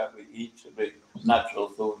food that we eat should be natural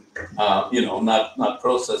food, not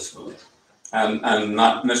processed food, and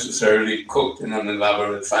not necessarily cooked in an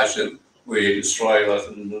elaborate fashion where you destroy a lot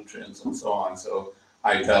of the nutrients and so on. So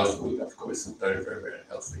ideal food, of course, is very, very, very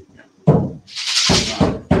healthy.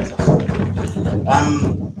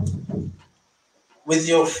 With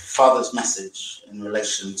your father's message in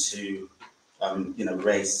relation to,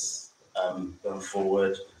 race going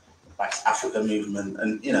forward, Back to Africa movement,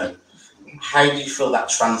 and how do you feel that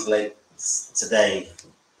translates today,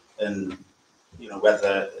 and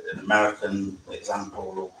whether an American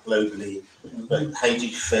example or globally, but how do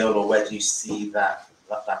you feel, or where do you see that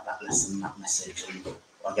lesson, that message, and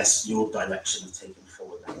I guess your direction of taking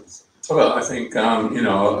forward that message? Well, I think a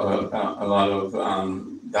lot of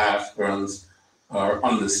diasporans are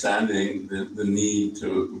understanding the need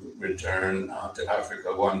to return to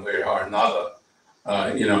Africa one way or another,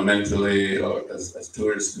 mentally, or as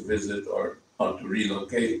tourists to visit or to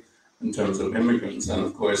relocate in terms of immigrants. And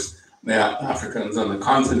of course, the Africans on the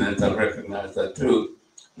continent have recognized that too,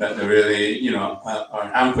 that they really,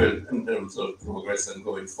 are hampered in terms of progress and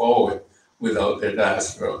going forward without their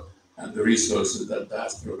diaspora and the resources that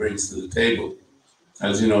diaspora brings to the table.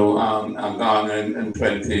 As you know, Ghana in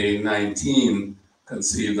 2019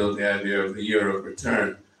 conceived of the idea of the year of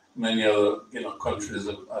return. Many other countries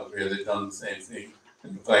have really done the same thing,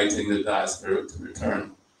 inviting the diaspora to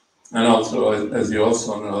return. And also, as you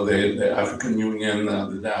also know, the African Union,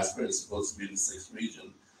 the diaspora is supposed to be the 6th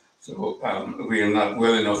region. So we are not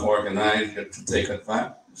well enough organized yet to take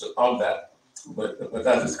advantage of that. But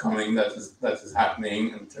that is coming, that is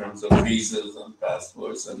happening in terms of visas and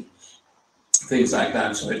passports and things like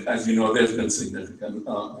that. So as you know, there's been significant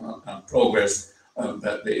progress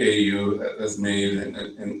that the AU has made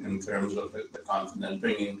in terms of the continent,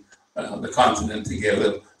 bringing the continent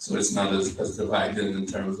together, so it's not as divided in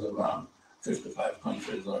terms of 55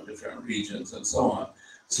 countries or different regions and so on.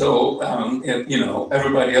 So, you know,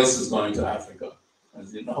 everybody else is going to Africa,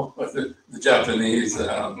 as you know, but the Japanese,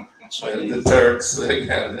 the Turks,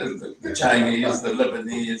 the Chinese, the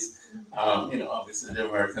Lebanese, you know, obviously the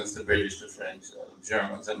Americans, the British, the French,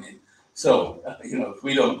 Germans, I mean, so, you know, if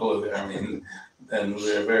we don't go there, I mean, then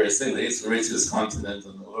we're very silly. It's the richest continent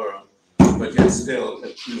in the world, but yet still,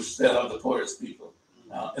 you still have the poorest people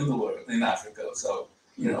in the world, in Africa. So,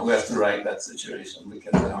 you know, we have to right that situation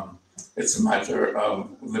because it's a matter of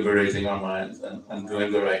liberating our minds and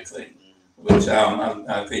doing the right thing, which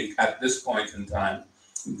I think at this point in time,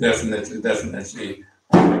 definitely,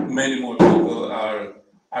 many more people are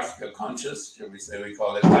Africa conscious, shall we say, we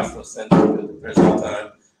call it Afrocentric at the present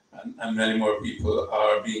time, and many more people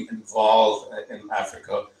are being involved in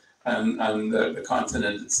Africa, and the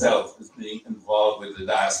continent itself is being involved with the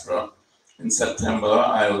diaspora. In September,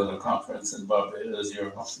 I was at a conference in Barbados,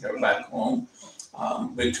 you're back home,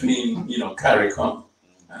 between, you know, CARICOM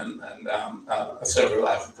and several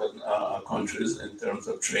African countries in terms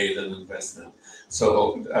of trade and investment.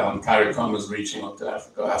 So CARICOM is reaching out to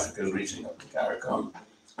Africa, Africa is reaching out to CARICOM,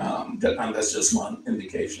 and that's just one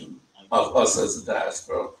indication of us as a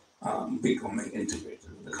diaspora becoming integrated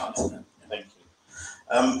with the continent. Thank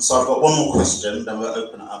you. So I've got one more question, then we'll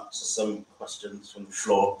open it up to some questions from the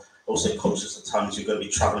floor. Also conscious of times you're going to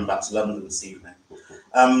be travelling back to London this evening.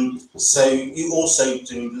 So you also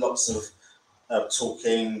do lots of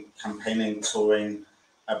talking, campaigning, touring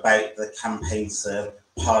about the campaign to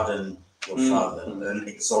pardon your father and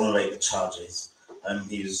exonerate the charges.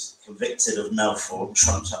 He was convicted of Melford,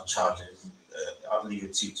 trumped up charges. I'll leave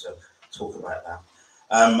it to you to talk about that.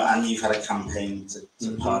 And you've had a campaign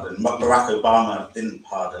to pardon. Barack Obama didn't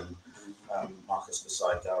pardon Marcus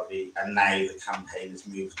Garvey, and now the campaign has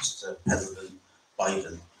moved to President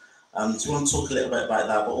Biden. Do you want to talk a little bit about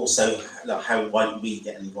that, but also how might we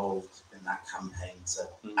get involved in that campaign to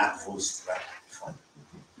add voice to that fight?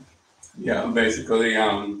 Yeah, basically,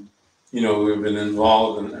 you know, we've been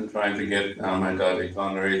involved in trying to get my dad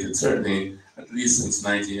exonerated, certainly at least since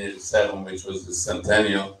 1987, which was the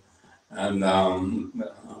centennial, and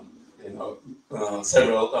you know,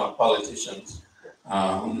 several politicians.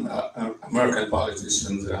 American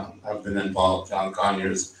politicians have been involved, John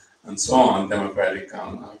Conyers and so on, Democratic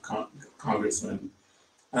congressmen.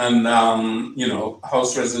 And, you know,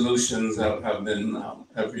 House resolutions have been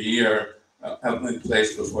every year have been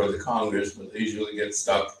placed before the Congress, but they usually get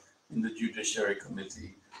stuck in the Judiciary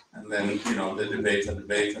Committee. And then, you know, they debate,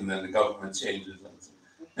 and then the government changes and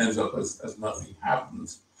ends up as nothing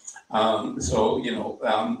happens. So, you know,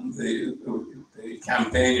 the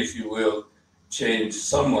campaign, if you will, changed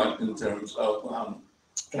somewhat in terms of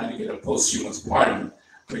trying to get a posthumous pardon,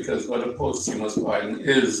 because what a posthumous pardon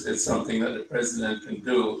is, it's something that the president can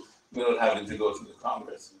do without having to go to the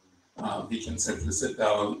Congress. He can simply sit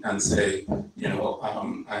down and say, you know,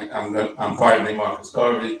 I'm pardoning Marcus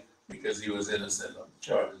Garvey because he was innocent of the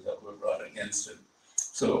charges that were brought against him.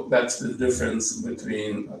 So that's the difference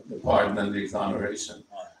between the pardon and the exoneration.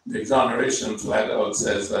 The exoneration flat out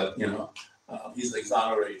says that, you know, he's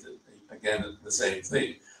exonerated. Again, the same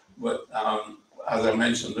thing. But as I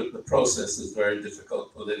mentioned, the process is very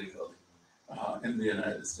difficult politically in the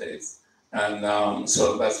United States. And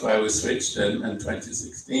so that's why we switched in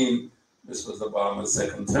 2016. This was Obama's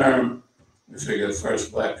second term. We figured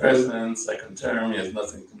first black president, second term, he has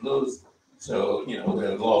nothing to lose. So, you know,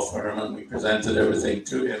 we're a law firm and we presented everything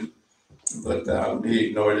to him, but he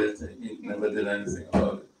ignored it. He never did anything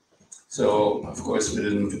about it. So, of course, we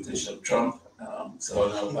didn't petition Trump. So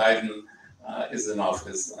now Biden is in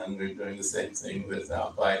office, and we're doing the same thing with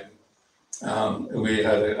Biden. We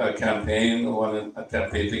had a campaign, a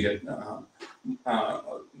campaign to get,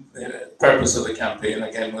 the purpose of the campaign,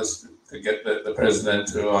 again, was to get the president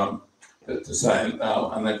to sign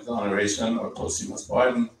an exoneration or posthumous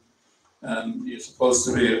pardon. And you're supposed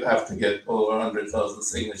to have to get over 100,000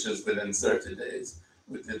 signatures within 30 days.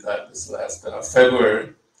 We did that this last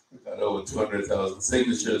February. We got over 200,000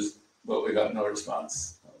 signatures, but we got no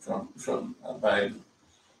response from Biden.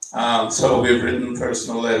 So we've written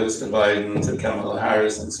personal letters to Biden, to Kamala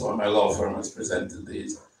Harris, and so on. My law firm has presented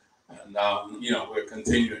these. And, you know, we're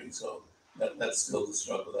continuing. So that's still the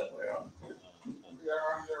struggle that we're on.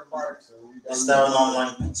 Is there an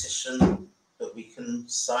online petition that we can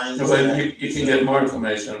sign? Well, you can get more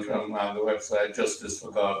information from the website, Justice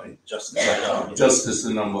for Garvey. Justice for Garvey. Justice,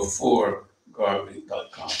 the number 4,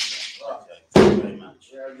 Garvey.com. Okay. you very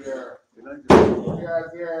much.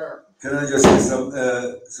 Can I just say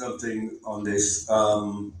something on this?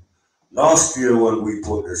 Last year when we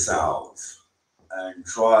put this out and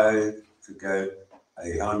tried to get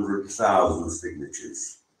 100,000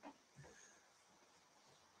 signatures,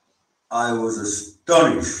 I was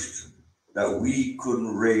astonished that we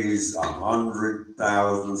couldn't raise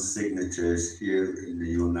 100,000 signatures here in the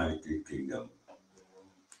United Kingdom.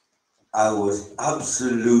 I was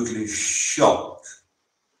absolutely shocked.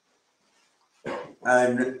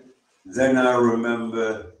 And then I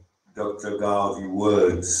remember Dr. Garvey's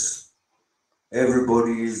words.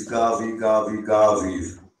 Everybody is Garvey, Garvey,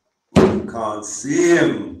 Garvey. We can't see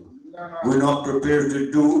him. We're not prepared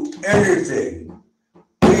to do anything.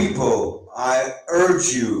 People, I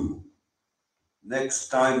urge you, next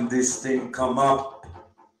time this thing come up,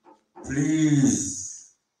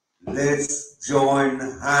 please, let's join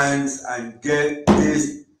hands and get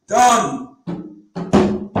this done.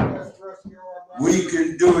 We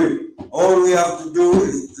can do it. All we have to do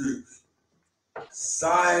is to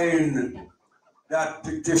sign that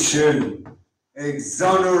petition.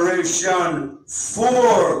 Exoneration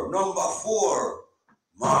 4, number 4,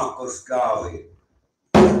 Marcus Garvey.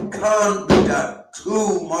 Can't be that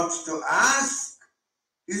too much to ask?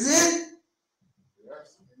 Is it?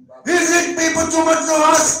 Is it, people, too much to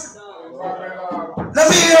ask? No. Let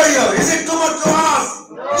me hear you. Is it too much to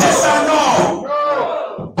ask? No. Yes or no? No.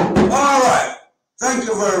 All right. Thank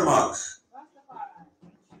you very much.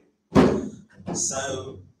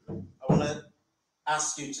 So I want to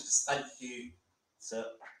ask you to just thank you to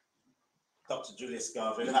Dr. Julius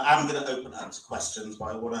Garvey. And I'm going to open up to questions, but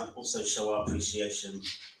I want to also show our appreciation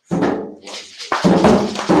for what he's doing.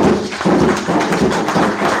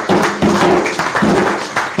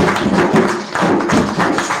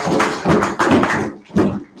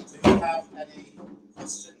 Do you have any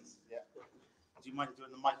questions? Yeah. Do you mind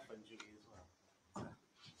doing the microphone, Julie, as well?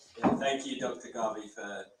 Yeah, thank you, Dr. Garvey,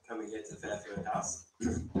 for coming here to Fairfield House.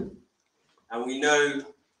 And we know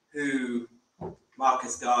who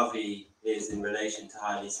Marcus Garvey is in relation to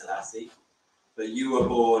Haile Selassie, but you were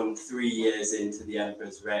born 3 years into the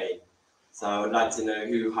Emperor's reign. So I would like to know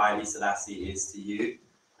who Haile Selassie is to you,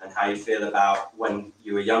 and how you feel about, when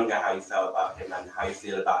you were younger, how you felt about him, and how you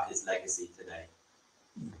feel about his legacy today.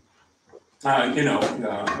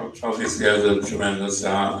 Obviously has a tremendous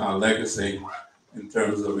legacy in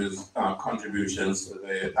terms of his contributions to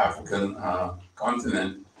the African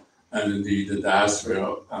continent, and indeed the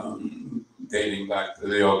diaspora, dating back to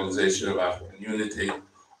the Organization of African Unity,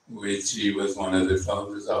 which he was one of the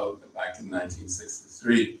founders of back in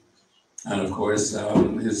 1963. And of course,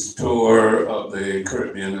 his tour of the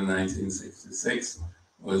Caribbean in 1966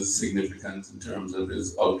 was significant in terms of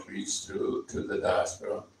his outreach to the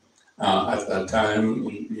diaspora. At that time,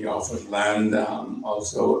 he offered land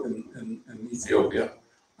also in Ethiopia.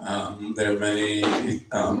 There are many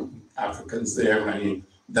Africans there, many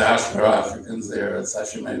diaspora Africans there at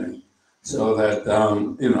Sashimene. So that,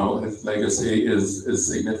 his legacy is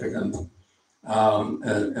significant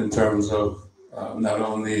in terms of not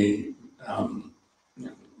only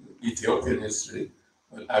Ethiopian history,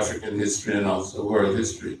 but African history and also world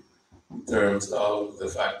history, in terms of the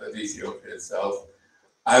fact that Ethiopia itself,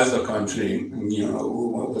 as a country,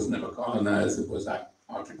 was never colonized. It was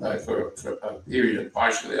occupied for a period,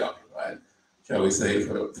 partially occupied, shall we say,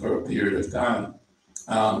 for a period of time,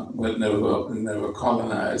 but never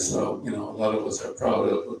colonized. So, a lot of us are proud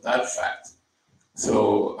of that fact.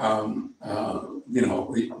 So,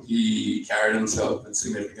 he carried himself with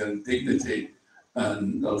significant dignity,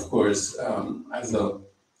 and of course, as a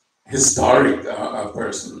historic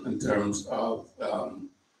person in terms of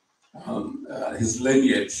his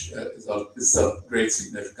lineage is of great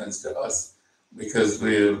significance to us, because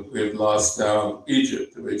we've lost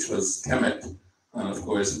Egypt, which was Kemet, and of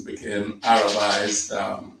course it became Arabized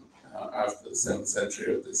after the 7th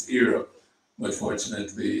century of this era. But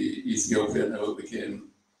fortunately, Ethiopia never became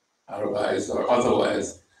Arabized or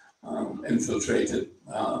otherwise infiltrated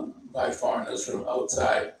by foreigners from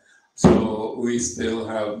outside. So we still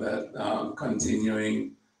have that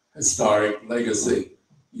continuing historic legacy,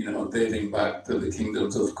 dating back to the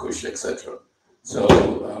kingdoms of Kush, etc. So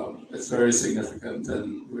it's very significant,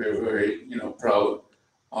 and we're very, proud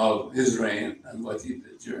of his reign and what he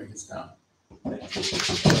did during his time.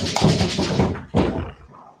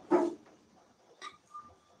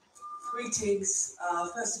 Greetings.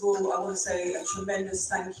 First of all, I want to say a tremendous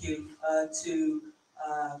thank you to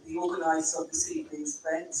the organiser of this evening's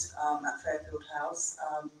event at Fairfield House,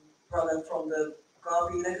 brother from the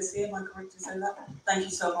Garvey legacy, am I correct in saying that? Thank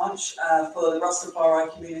you so much for the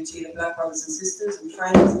Rastafari community, the Black brothers and sisters and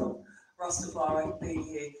friends of Rastafari being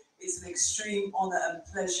here. It's an extreme honour and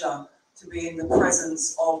pleasure to be in the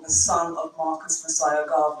presence of the son of Marcus Messiah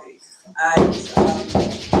Garvey. And as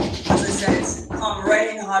I said, come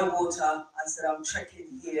rain, high water, I said I'm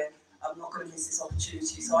trekking here. I'm not going to miss this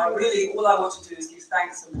opportunity. So all I want to do is give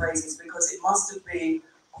thanks and praises, because it must have been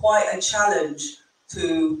quite a challenge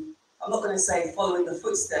to, I'm not going to say following the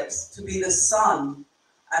footsteps, to be the son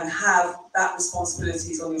and have that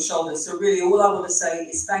responsibilities on your shoulders. So really all I want to say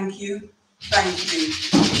is thank you, thank you,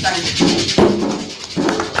 thank you.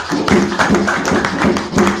 And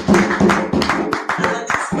I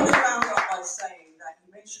just want to round up by saying that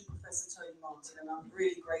you mentioned Professor Tony Martin, and I'm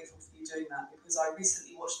really grateful for you doing that, because I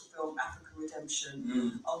recently watched the film African Redemption,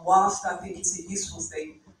 and whilst I think it's a useful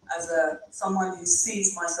thing, as someone who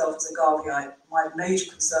sees myself as a Garveyite, my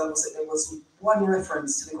major concern was that there was one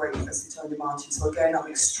reference to the great Professor Tony Martin. So again, I'm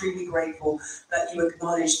extremely grateful that you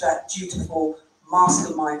acknowledge that dutiful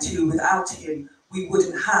mastermind who, without him, we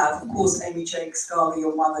wouldn't have. Of course, Amy Jacques Garvey,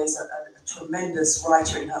 your mother, is a tremendous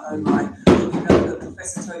writer in her own right. But we know that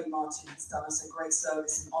Professor Tony Martin has done us a great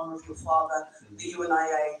service in honour of your father, the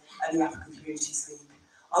UNIA, and the African Communities League.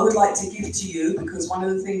 I would like to give to you, because one of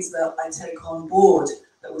the things that I take on board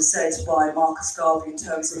that was said by Marcus Garvey in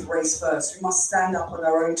terms of race first, we must stand up on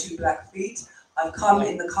our own two black feet. I've come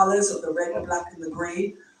in the colours of the red, the black and the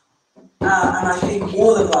green. And I think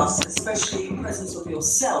all of us, especially in presence of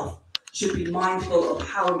yourself, should be mindful of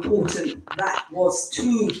how important that was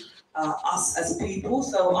to us as a people.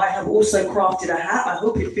 So I have also crafted a hat. I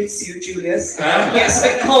hope it fits you, Julius. It's a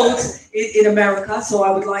bit cold in America, so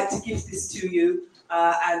I would like to give this to you.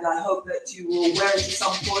 And I hope that you will wear it at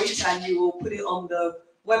some point and you will put it on the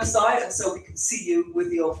website, and so we can see you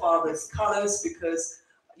with your father's colours, because,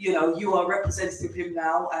 you know, you are representative of him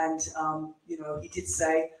now, and, you know, he did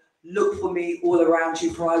say, look for me all around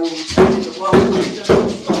you, for I will return in the world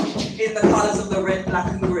in the colours of the red,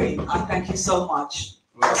 black and green. I thank you so much.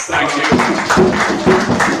 Well, thank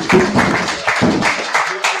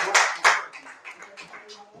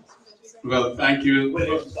you. Well, thank you.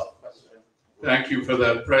 Thank you for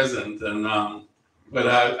that present, and but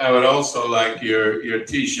I would also like your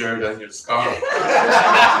T-shirt and your scarf.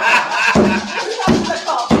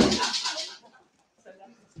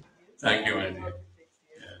 Thank you, Andy.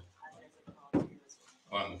 Yeah.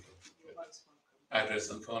 Wonderful. Address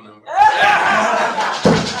and phone number. Well, I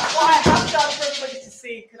have done for everybody to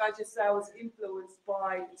see. Could I just say I was influenced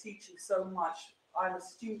by teaching so much. I'm a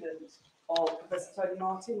student of Professor Tony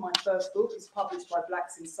Martin. My first book is published by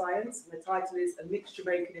Blacks in Science, and the title is A Mixed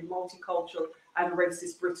Jamaican in Multicultural and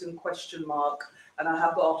Racist Britain ? And I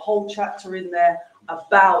have got a whole chapter in there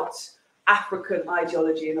about African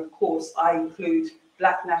ideology, and of course I include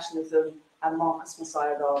Black nationalism and Marcus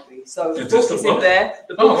Messiah Garvey. So the book is in there.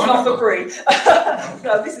 The book's not for free.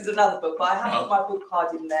 No, this is another book, but I have my book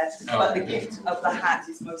card in there. But the gift of the hat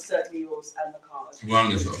is most certainly yours, and the card.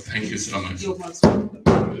 Wonderful. Thank you so much. You're most welcome.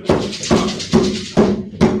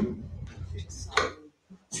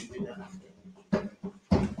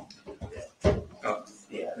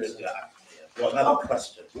 Well, another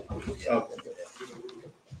question.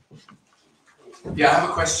 Yeah, I have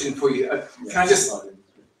a question for you. Can I just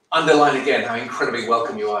underline again how incredibly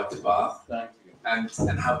welcome you are to Bath,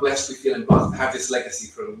 and how blessed we feel in Bath to have this legacy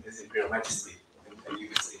from His Imperial Majesty and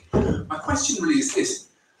Unity. My question really is this: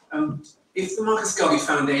 if the Marcus Garvey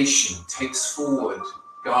Foundation takes forward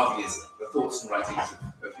Garveyism, the thoughts and writings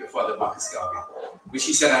of your father Marcus Garvey, which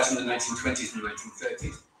he set out in the 1920s and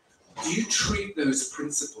 1930s, do you treat those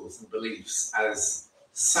principles and beliefs as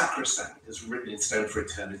sacrosanct, as written in stone for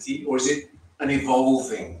eternity, or is it an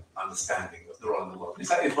evolving understanding of the role in the world? If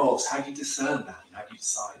that evolves, how do you discern that, and how do you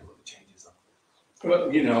decide what the changes are?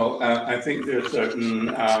 Well, you know, I think there are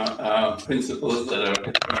certain principles that are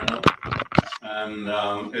eternal, and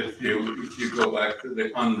if you go back to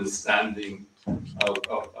the understanding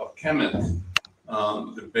of Kemet,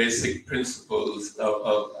 the basic principles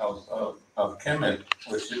of Kemet,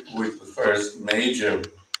 which was the first major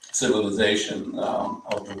civilization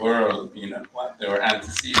of the world, you know, there were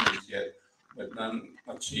antecedents yet, but none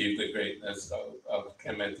achieved the greatness of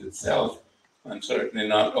Kemet itself, and certainly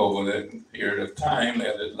not over the period of time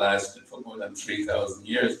that it lasted for more than 3,000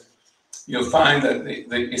 years. You'll find that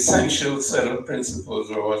the essential set of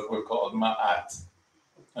principles are what were called ma'at,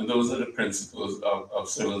 and those are the principles of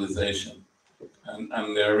civilization.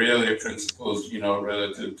 And they're really principles, you know,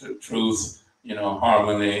 relative to truth, you know,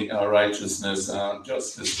 harmony, righteousness,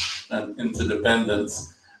 justice, and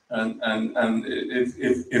interdependence. And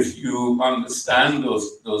if you understand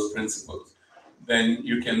those principles, then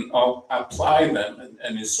you can apply them in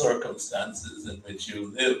any circumstances in which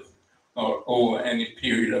you live. or over any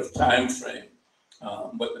period of time frame,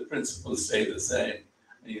 but the principles stay the same.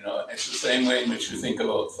 You know, it's the same way in which you think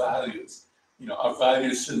about values. You know, our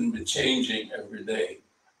values shouldn't be changing every day.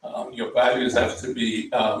 Your values have to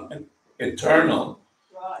be eternal.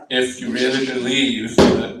 Right. If you really believe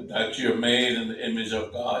that you're made in the image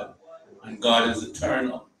of God and God is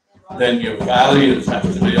eternal, then your values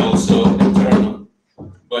have to be also eternal.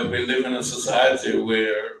 But we live in a society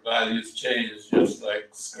where values change, just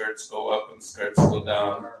like skirts go up and skirts go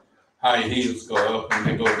down, high heels go up and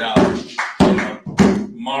they go down. You know,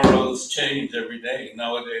 morals change every day.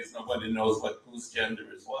 Nowadays, nobody knows whose gender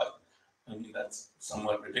is what. I mean, that's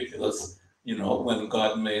somewhat ridiculous. You know, when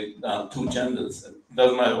God made two genders, it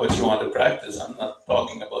doesn't matter what you want to practice. I'm not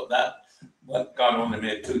talking about that, but God only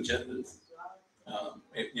made two genders.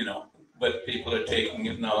 You know, but people are taking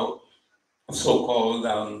it now, so-called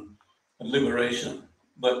liberation.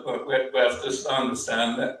 But we have to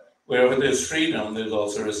understand that wherever there's freedom, there's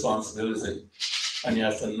also responsibility. And you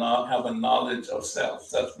have to have a knowledge of self.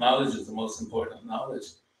 Self-knowledge is the most important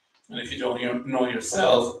knowledge. And if you don't know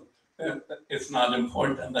yourself, it's not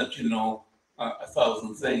important that you know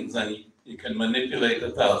 1,000 things, and you can manipulate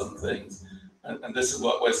 1,000 things. And this is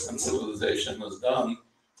what Western civilization has done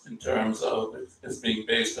in terms of it's being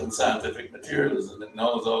based on scientific materialism. It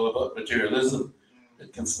knows all about materialism.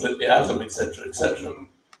 It can split the atom, etc., etc.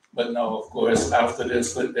 But now, of course, after they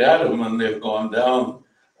split the atom and they've gone down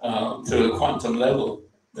to the quantum level,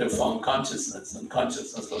 they've found consciousness, and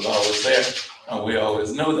consciousness was always there, and we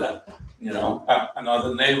always knew that. You know,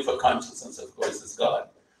 another name for consciousness, of course, is God,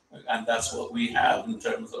 and that's what we have in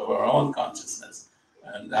terms of our own consciousness.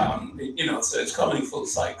 And you know, so it's coming full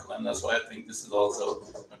cycle, and that's why I think this is also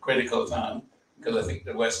a critical time, because I think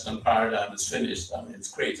the Western paradigm is finished. I mean, it's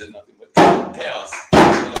created nothing but chaos.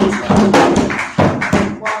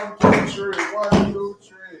 1, 2, 3. 1, 2,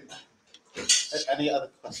 3. Any other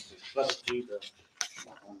questions? Brother Judah.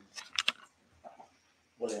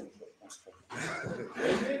 William.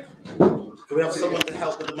 Can we have someone to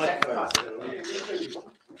help with the microphone?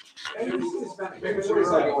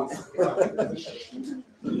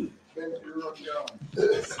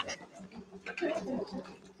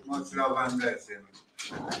 Much love and blessing.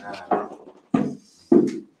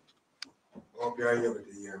 Hope you're able to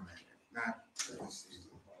hear me. Yeah,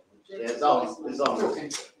 it's on.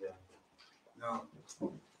 Yeah. No.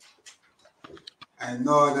 I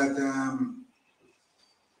know that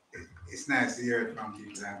it's nice to hear it from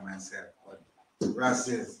people like myself, but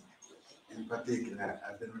Russ's in particular,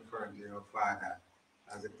 I've been referring to your father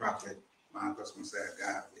as the prophet Marcus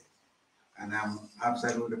Garvey. And I'm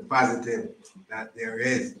absolutely positive that there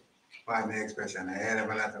is, pardon the expression, a hell of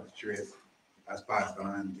a lot of truth has passed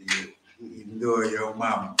on to you, even though your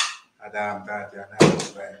mom had taught you not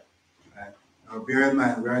well. Right? Now, bear in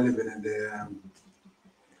mind, we are living in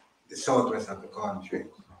the southwest of the country,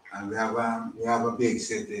 and we have a big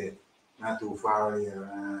city not too far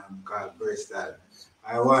here called Bristol.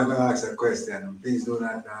 I want to ask a question. Please do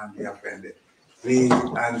not be offended. Please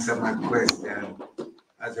answer my question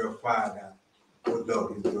as your father would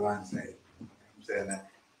love you to answer it. I'm saying that.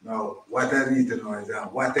 Now, what I need to know is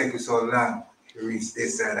what takes you so long to reach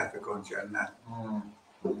this side of the country and not?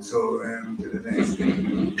 So, to the next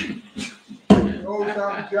thing. I would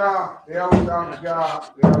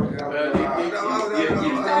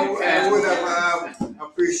have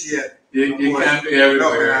appreciated. You can't be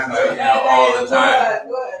everywhere, all the time.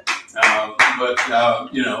 But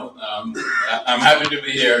you know, I'm happy to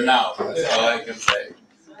be here now. That's all I can say.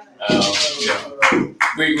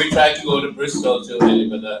 We tried to go to Bristol today,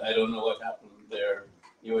 but I don't know what happened there.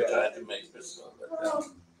 You were trying to make Bristol, but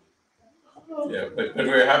but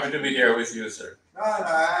we're happy to be here with you, sir. No,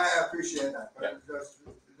 I appreciate that. But just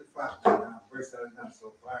the fact that Bristol is not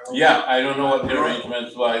so far away. Yeah, I don't know what the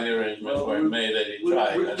arrangements, why the arrangements were made that he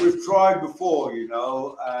tried. We've tried before, you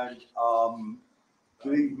know, and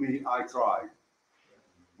believe me, I tried.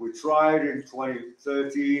 We tried in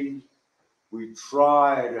 2013. We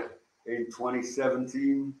tried in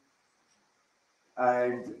 2017,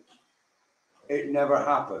 and it never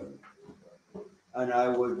happened. And I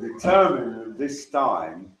was determined this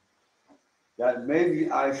time that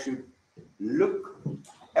maybe I should look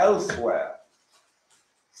elsewhere.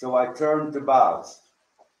 So I turned to Bath,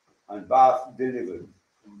 and Bath delivered.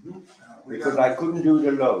 Because I couldn't do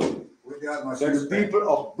the load. So the people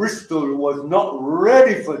of Bristol was not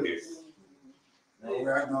ready for this. No,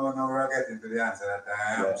 we're getting to the answer that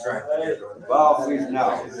I am trying to get on. Bath is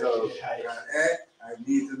now. So I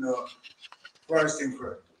need to know, first thing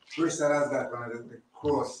first, Bristol has got one of the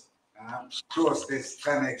closest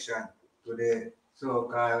connection to the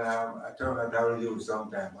So, I told that I will do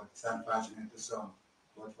sometime, but it's unfortunate to some,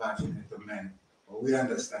 but fortunate to many. But we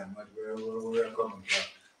understand where we're coming from.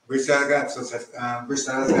 Bristol has got such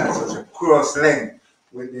a cross link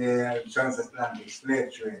with the transatlantic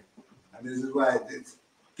slave trade. And this is why it's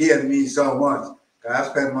paid me so much. Because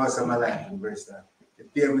I spent most of my life in Bristol.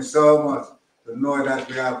 It paid me so much to know that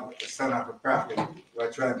we have the son of a prophet who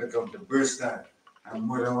are trying to come to Bristol on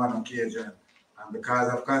more than one occasion. And because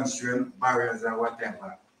of constraint, barriers or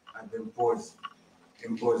whatever, have been imposed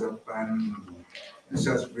upon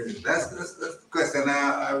such business. That's the question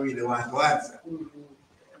I really want to answer.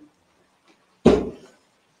 And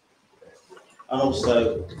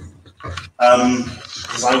also,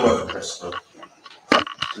 because I work at Bristol,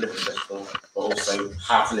 live in Bristol, but also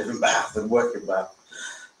half live in Bath and work in Bath.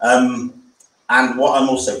 And what I'm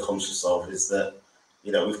also conscious of is that,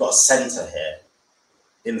 you know, we've got a centre here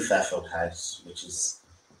in Fairfield House, which is,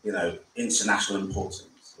 you know, international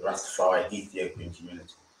importance, the Rastafari Ethiopian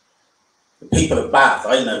community. The people of Bath,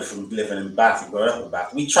 I know from living in Bath and growing up in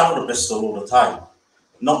Bath, we travel to Bristol all the time.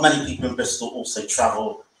 Not many people in Bristol also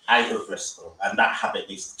travel out of Bristol, and that habit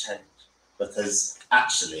needs to change, because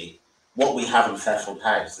actually what we have in Fairfield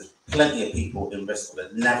House, there's plenty of people in Bristol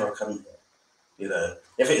that never come here. You know,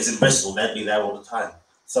 if it is in Bristol, they'd be there all the time.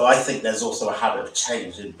 So I think there's also a habit of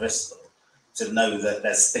change in Bristol to know that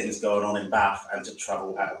there's things going on in Bath and to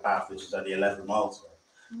travel out of Bath, which is only 11 miles away.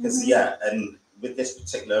 Because yeah, and with this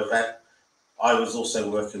particular event, I was also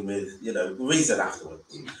working with, you know, Reason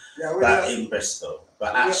afterwards, in Bristol.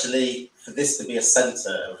 But actually, for this to be a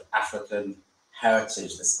centre of African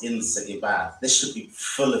heritage that's in the city of Bath, this should be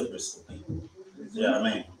full of Bristol people. Do you know what I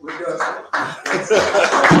mean? With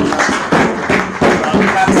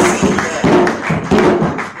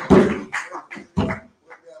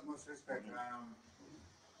most respect,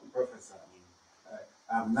 Professor,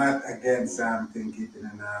 I'm not against keeping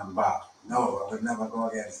in Bath. No, I would never go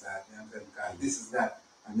against that. You know, because this is that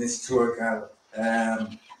an historical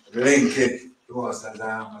linkage to us as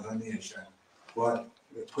a nation. But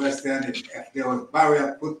the question is, if there was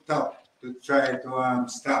barrier put up to try to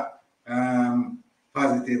stop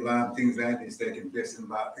positive things like this taking place in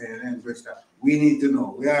Bristol, we need to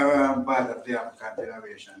know. We are part of the African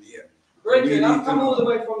Federation here. Bridget, I've come all the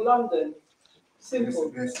way from London.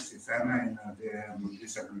 Simple. Yes, I'm not the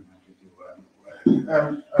disagreement with you.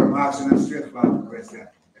 I'm asking a straightforward question.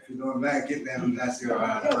 If you don't like it, then that's your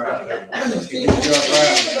prerogative. It is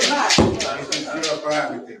your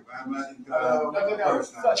prerogative. I'm not into a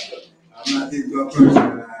personal. I'm not into a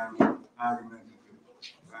personal argument with you.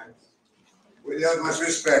 Right? With the utmost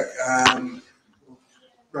respect,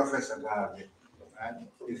 Professor Garvey, right?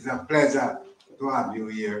 It's a pleasure to have you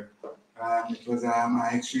here. It was an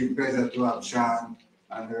extreme pleasure to have Shawn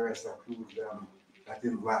and the rest of the crew that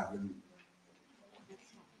involved in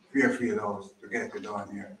Fairfield House to get it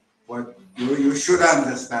down here. But you should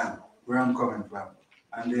understand where I'm coming from.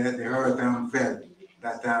 And the hurt felt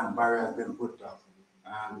that barrier has been put up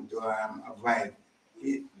to avoid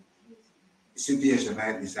a situation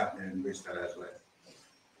like this happening in Bristol as well.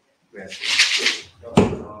 Yes.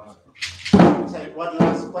 Take one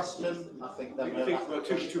last question. I think that we're about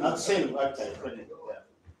two. Okay, brilliant.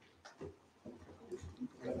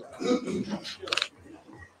 Yeah.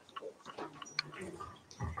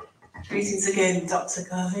 Greetings again, Dr.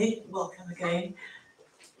 Garvey. Welcome again.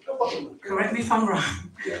 Correct me if I'm wrong.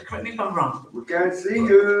 Correct me if I'm wrong. We can't see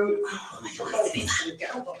you.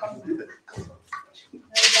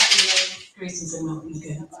 Greetings and welcome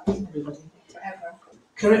again, everybody.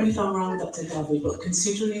 Correct me if I'm wrong, Dr. Garvey, but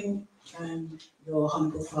considering your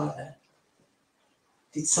humble father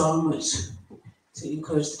did so much to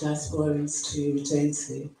encourage the diasporans to return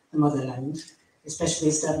to the motherland, especially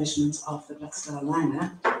establishment of the Black Star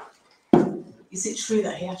Liner, is it true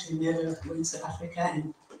that he actually never went to Africa?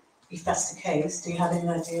 And if that's the case, do you have any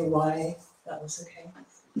idea why that was the case?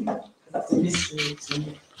 That's a mystery to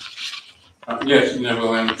me. Yes, he never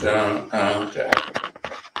went to Africa.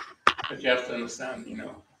 But you have to understand, you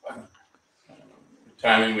know, the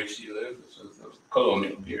time in which he lived, this was the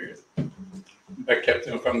colonial period. That kept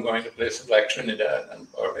him from going to places like Trinidad and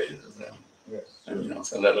Barbados and you know,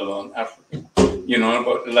 so let alone Africa. You know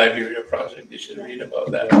about the Liberia project, you should read about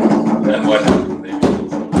that and what happened there.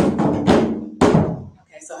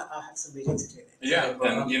 Okay, so I'll have some reading to do. Yeah,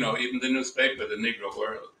 and you know, even the newspaper, the Negro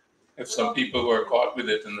World, if some people were caught with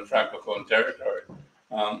it in the Francophone territory,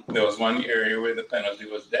 there was one area where the penalty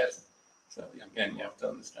was death. So again, you have to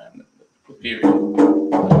understand the period.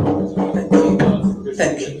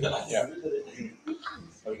 Thank you. Yeah.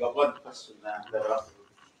 So we got one question now.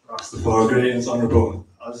 Ask the floor, greetings, honourable.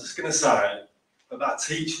 I was just going to say, about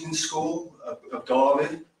teaching in school of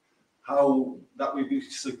Garvey, how that would be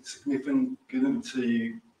significant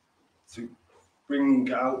to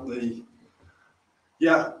bring out the,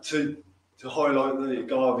 to highlight the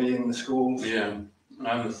Garvey in the schools. Yeah,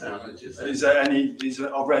 I understand what you're saying.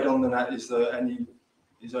 I've read on the net, is there any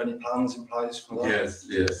plans in place for that?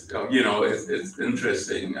 Yes. You know, it's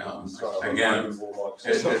interesting. Again,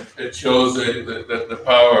 it shows the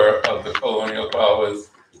power of the colonial powers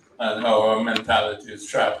and how our mentality is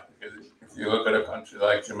trapped. Because if you look at a country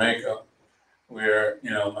like Jamaica, where,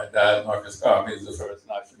 you know, my dad, Marcus Garvey, is the first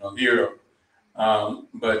national hero,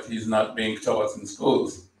 but he's not being taught in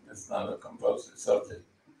schools. It's not a compulsory subject.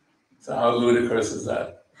 So how ludicrous is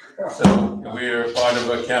that? So we're part of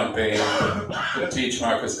a campaign to teach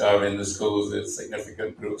Marcus Garvey in the schools. There's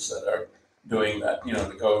significant groups that are doing that. You know,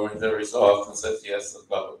 the government every so often says yes,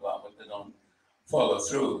 blah, blah, blah, but they don't follow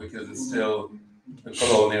through because it's still the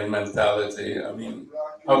colonial mentality. I mean,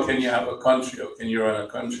 how can you have a country, how can you run a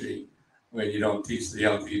country when you don't teach the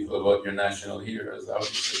young people about your national heroes?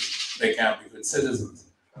 Obviously, they can't be good citizens.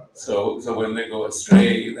 So when they go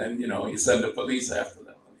astray, then, you know, you send the police after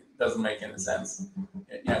them. I mean, it doesn't make any sense.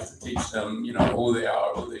 You have to teach them, you know, who they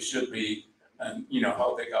are, who they should be, and, you know,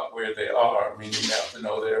 how they got where they are. I mean, you have to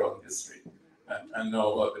know their own history and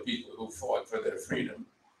know about the people who fought for their freedom.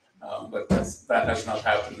 But that has not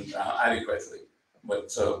happened adequately.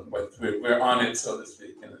 But we're on it, so to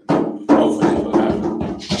speak, and hopefully it will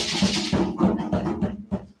happen.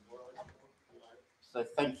 So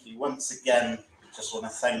thank you once again. Just want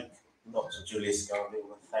to thank Dr. Julius Garvey. I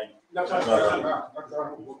want to thank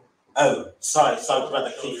Oh, sorry,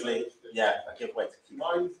 Brother Keithley. Yeah, I give way to Keithley.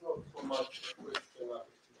 Mine is not so much a question.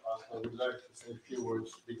 I would like to say a few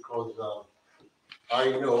words because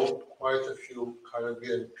I know quite a few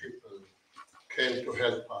Caribbean people came to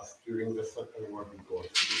help us during the Second World War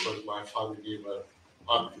because my family were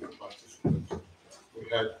active participants. We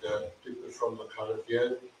had people from the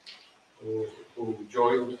Caribbean who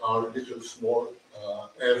joined our little small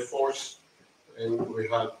Air Force, and we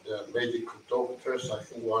had medical doctors, I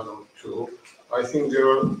think 1 or 2. I think they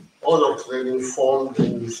were all of them informed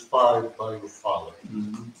and inspired by your father.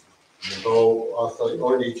 Mm-hmm. So as the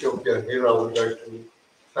only Ethiopian here, I would like to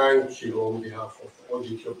thank you on behalf of all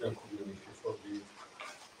the Ethiopian community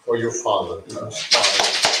for your father.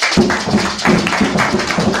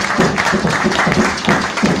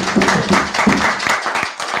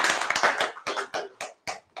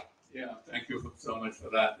 Yeah, thank you so much for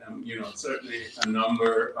that. And, you know, certainly a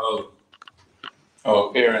number of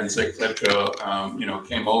our parents, etc., you know,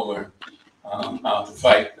 came over to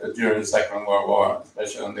fight during the Second World War,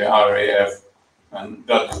 especially in the RAF, and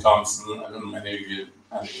Dudley Thompson, and many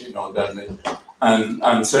of you know Dudley,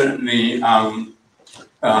 and certainly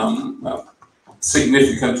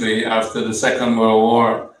significantly after the Second World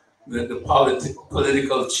War, the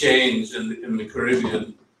political change in the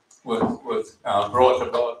Caribbean was brought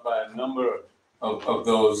about by a number of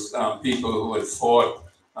those people who had fought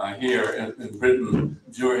here in Britain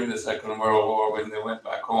during the Second World War when they went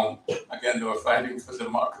back home. Again, they were fighting for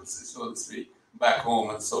democracy, so to speak, back home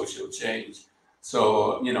and social change.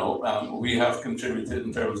 So, you know, we have contributed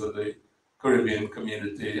in terms of the Caribbean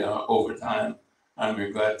community over time, and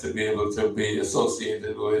we're glad to be able to be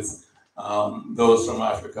associated with those from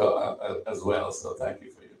Africa as well. So thank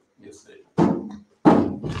you for your statement.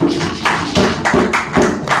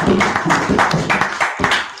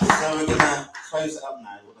 So we're going to close it up now.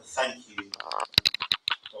 I want to thank you,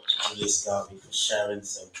 Dr. Julius Garvey, for sharing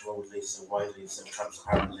so broadly, so widely, so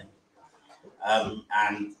transparently.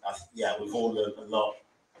 We've all learned a lot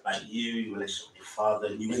about you, your relationship with your father,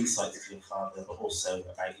 new insights to your father, but also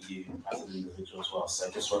about you as an individual as well. So I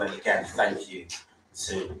just want to again thank you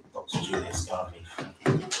to Dr. Julius Garvey. I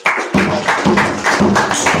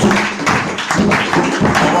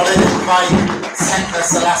want to invite Senator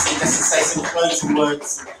Selassie just to say some closing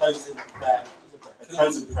words, closing prayer, to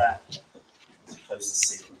close the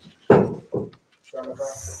seat.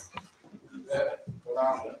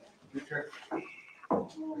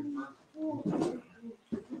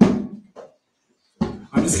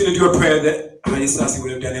 I'm just going to do a prayer that Haile Selassie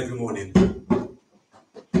would have done every morning.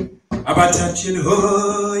 Abatachin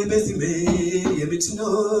hoy bezime yebitino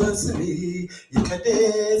sari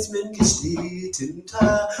yikades men kishti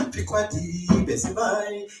tinta fikwadi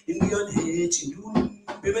bezimai indion he chindun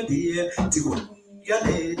bemedie tigun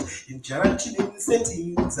yalet in charachin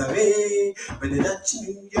settings away but the dachin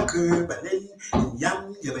yaker banen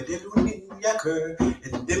yam yabedelun in yaker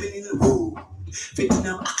and demin road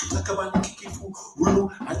Vietnam akitakaban kikifu ulu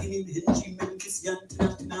adinin henji men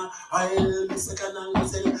kisyantina I'll miss a canal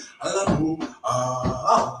Allahu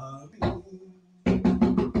Amin.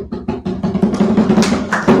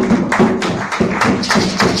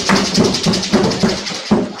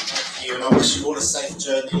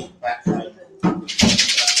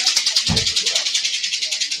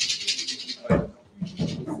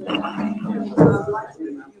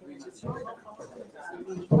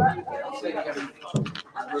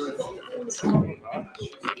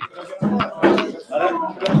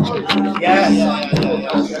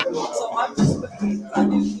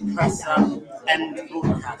 press end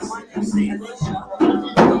broadcast. See,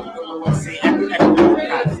 end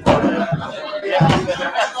broadcast.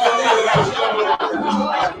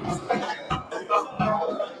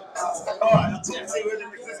 All right, I'll see you.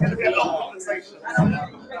 It's going to be a long conversation.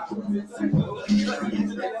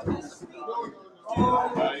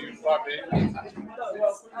 You probably,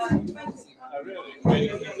 I really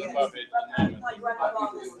waiting for the puppet